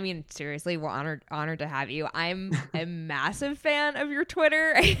 I mean, seriously, we're honored to have you. I'm a massive fan of your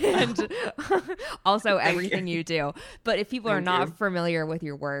Twitter and also everything you do. But if people are Thank not you. familiar with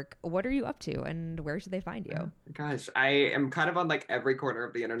your work, what are you up to and where should they find you? Gosh, I am kind of on like every corner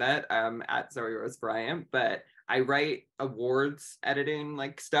of the internet at Zoë Rose Bryant, but I write awards editing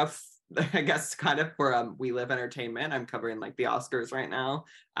like stuff, I guess kind of for We Live Entertainment. I'm covering like the Oscars right now.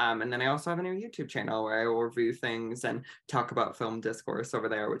 And then I also have a new YouTube channel where I will review things and talk about film discourse over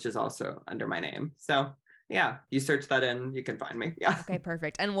there, which is also under my name. So yeah, you search that in, you can find me. Yeah. Okay,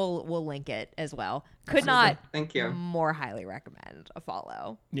 perfect. And we'll link it as well. Could Absolutely. not Thank you. more highly recommend a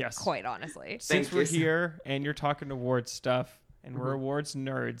follow. Yes. Quite honestly. Since Thank we're you. here and you're talking awards stuff and we're awards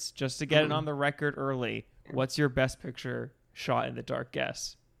nerds, just to get it on the record early, what's your best picture shot in the dark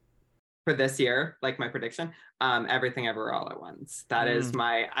guess? For this year, like my prediction, Everything Ever All at Once. That is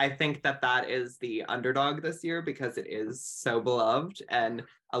I think that is the underdog this year because it is so beloved and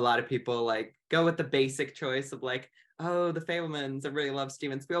a lot of people like go with the basic choice of like, oh, The Fabelmans, I really love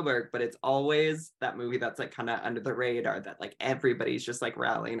Steven Spielberg, but it's always that movie that's like kind of under the radar that like everybody's just like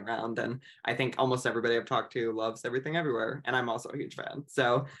rallying around. And I think almost everybody I've talked to loves Everything Everywhere. And I'm also a huge fan.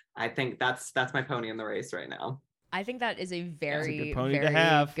 So I think that's my pony in the race right now. I think that is a very, good pony to very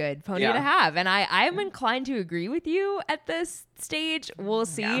have. good pony Yeah. to have. And I am inclined to agree with you at this stage. We'll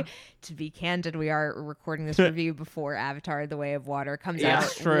see. Yeah. To be candid, we are recording this review before Avatar The Way of Water comes Yeah. out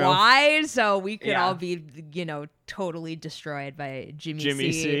That's true. wide. So we could Yeah. all be, totally destroyed by Jimmy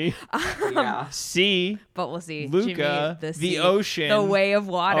Jimmy C. Yeah. C. But we'll see. Luca, Jimmy, the sea, ocean. The Way of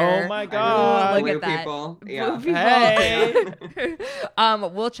Water. Oh my Ooh, God. look Blue at that. people. Blue Yeah. people. Hey.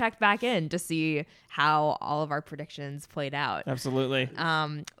 We'll check back in to see how all of our predictions played out. Absolutely.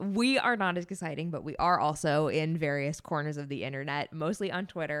 We are not as exciting, but we are also in various corners of the internet, mostly on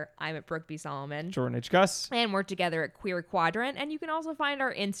Twitter. I'm at Brooke B. Solomon. Jordan H. Gus. And we're together at Queer Quadrant. And you can also find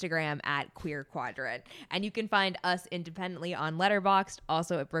our Instagram at Queer Quadrant. And you can find us independently on Letterboxd,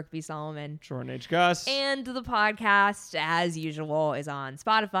 also at Brooke B. Solomon. Jordan H. Gus. And the podcast, as usual, is on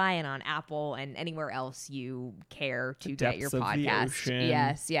Spotify and on Apple and anywhere else you care to get your podcast.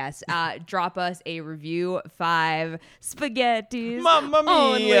 Yes. Drop us a review, 5 spaghettis. Mamma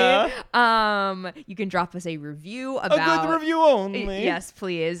mia. Only. You can drop us a review about a good review only. Yes,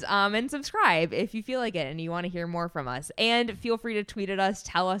 please. And subscribe if you feel like it and you want to hear more from us. And feel free to tweet at us.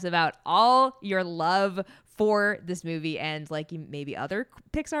 Tell us about all your love for this movie and like maybe other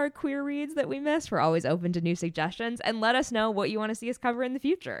Pixar queer reads that we missed. We're always open to new suggestions, and let us know what you want to see us cover in the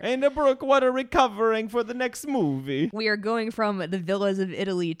future. And Brooke, what are we covering for the next movie? We are going from the villas of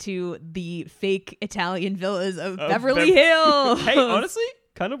Italy to the fake Italian villas of Beverly Hills. Hey, honestly,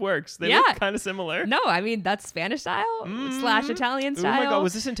 kind of works. They look kind of similar. No, I mean, that's Spanish style / Italian style. Oh my God,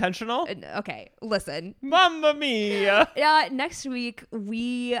 was this intentional? Okay, listen. Mamma mia. Next week,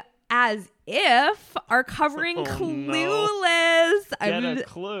 we, as if, are covering Clueless. No. I'm a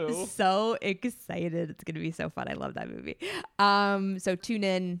clue. So excited. It's going to be so fun. I love that movie. So tune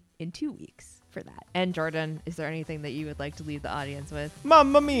in 2 weeks for that. And Jordan, is there anything that you would like to leave the audience with?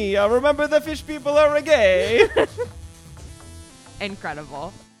 Mamma mia, remember the fish people are gay.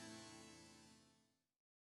 Incredible.